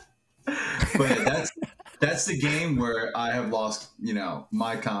 But that's the game where I have lost,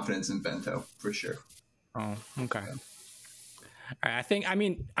 my confidence in Bento for sure. Oh, okay. All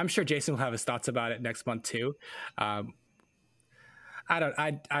right. I'm sure Jason will have his thoughts about it next month too. I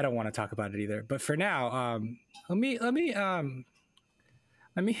don't want to talk about it either. But for now, let me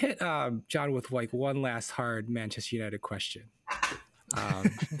hit John with like one last hard Manchester United question.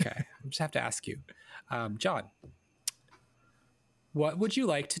 Okay, I just have to ask you, John, what would you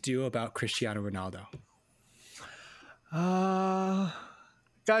like to do about Cristiano Ronaldo?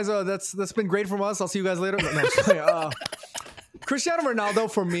 Guys, that's been great from us. I'll see you guys later. Cristiano Ronaldo,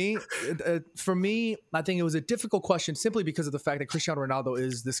 for me, I think it was a difficult question simply because of the fact that Cristiano Ronaldo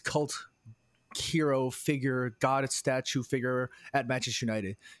is this cult hero figure, god statue figure at Manchester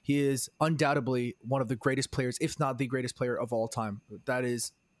United. He is undoubtedly one of the greatest players, if not the greatest player of all time. That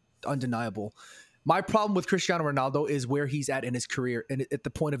is undeniable. My problem with Cristiano Ronaldo is where he's at in his career, and at the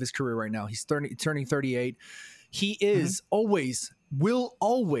point of his career right now. He's turning 38. He is will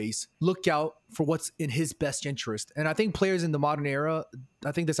always look out for what's in his best interest. And I think players in the modern era,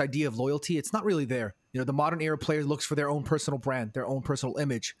 I think this idea of loyalty, it's not really there. The modern era player looks for their own personal brand, their own personal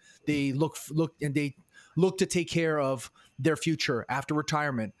image. They look to take care of their future after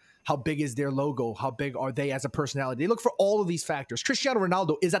retirement. How big is their logo? How big are they as a personality? They look for all of these factors. Cristiano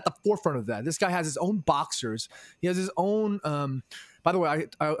Ronaldo is at the forefront of that. This guy has his own boxers. He has his own, by the way,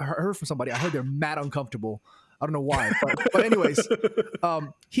 I heard from somebody, I heard they're mad uncomfortable. I don't know why, but anyways,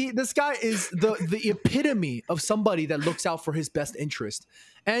 this guy is the epitome of somebody that looks out for his best interest.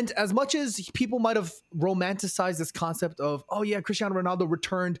 And as much as people might have romanticized this concept of, oh yeah, Cristiano Ronaldo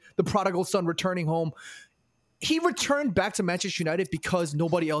returned, the prodigal son returning home, he returned back to Manchester United because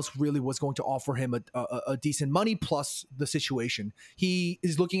nobody else really was going to offer him a decent money plus the situation. He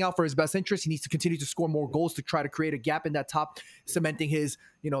is looking out for his best interest. He needs to continue to score more goals to try to create a gap in that top, cementing his,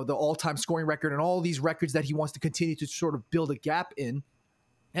 the all-time scoring record and all these records that he wants to continue to sort of build a gap in.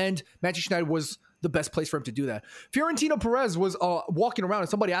 And Manchester United was the best place for him to do that. Fiorentino Perez was walking around and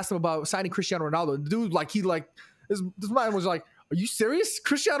somebody asked him about signing Cristiano Ronaldo. The dude, this man was like, "Are you serious?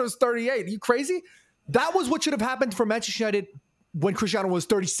 Cristiano's 38. Are you crazy?" That was what should have happened for Manchester United when Cristiano was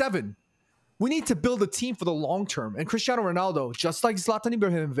 37. We need to build a team for the long term. And Cristiano Ronaldo, just like Zlatan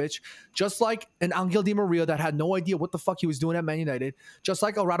Ibrahimovic, just like an Angel Di Maria that had no idea what the fuck he was doing at Man United, just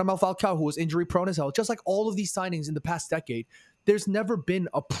like a Radamel Falcao who was injury prone as hell, just like all of these signings in the past decade, there's never been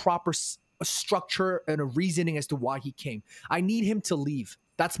a proper structure and a reasoning as to why he came. I need him to leave.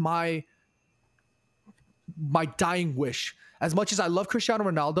 That's my dying wish. As much as I love Cristiano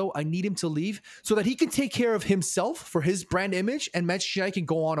Ronaldo, I need him to leave so that he can take care of himself for his brand image and Manchester United can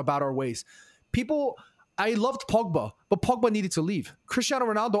go on about our ways. I loved Pogba, but Pogba needed to leave. Cristiano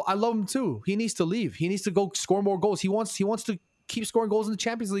Ronaldo, I love him too. He needs to leave. He needs to go score more goals. He wants to keep scoring goals in the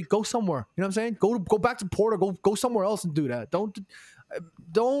Champions League. Go somewhere. You know what I'm saying? Go back to Porto. Go somewhere else and do that.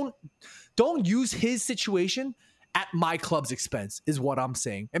 Don't use his situation at my club's expense is what I'm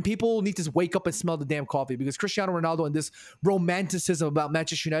saying. And people need to wake up and smell the damn coffee because Cristiano Ronaldo and this romanticism about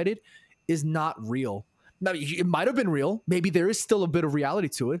Manchester United is not real. Now, it might have been real. Maybe there is still a bit of reality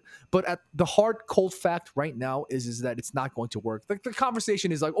to it. But at the hard, cold fact right now is that it's not going to work. The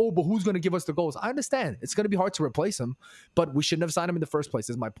conversation is like, oh, but who's going to give us the goals? I understand. It's going to be hard to replace him, but we shouldn't have signed him in the first place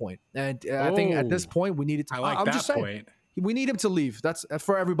is my point. And I think at this point, we needed to. I like I'm that just saying, point. We need him to leave. That's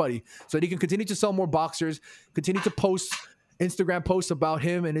for everybody. So that he can continue to sell more boxers, continue to post Instagram posts about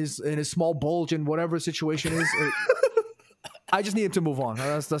him and his small bulge and whatever the situation is. I just need him to move on.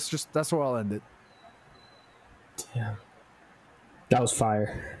 That's where I'll end it. Yeah. That was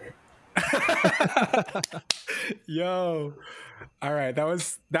fire. Yo. All right. That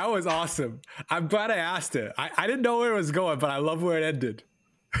was awesome. I'm glad I asked it. I didn't know where it was going, but I love where it ended.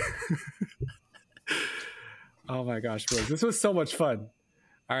 Oh my gosh, boys. This was so much fun.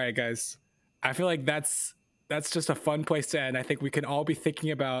 All right, guys. I feel like that's just a fun place to end. I think we can all be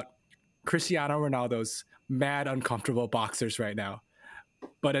thinking about Cristiano Ronaldo's mad, uncomfortable boxers right now.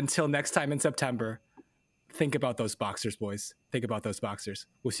 But until next time in September, think about those boxers, boys. Think about those boxers.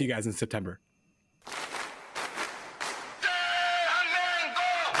 We'll see you guys in September.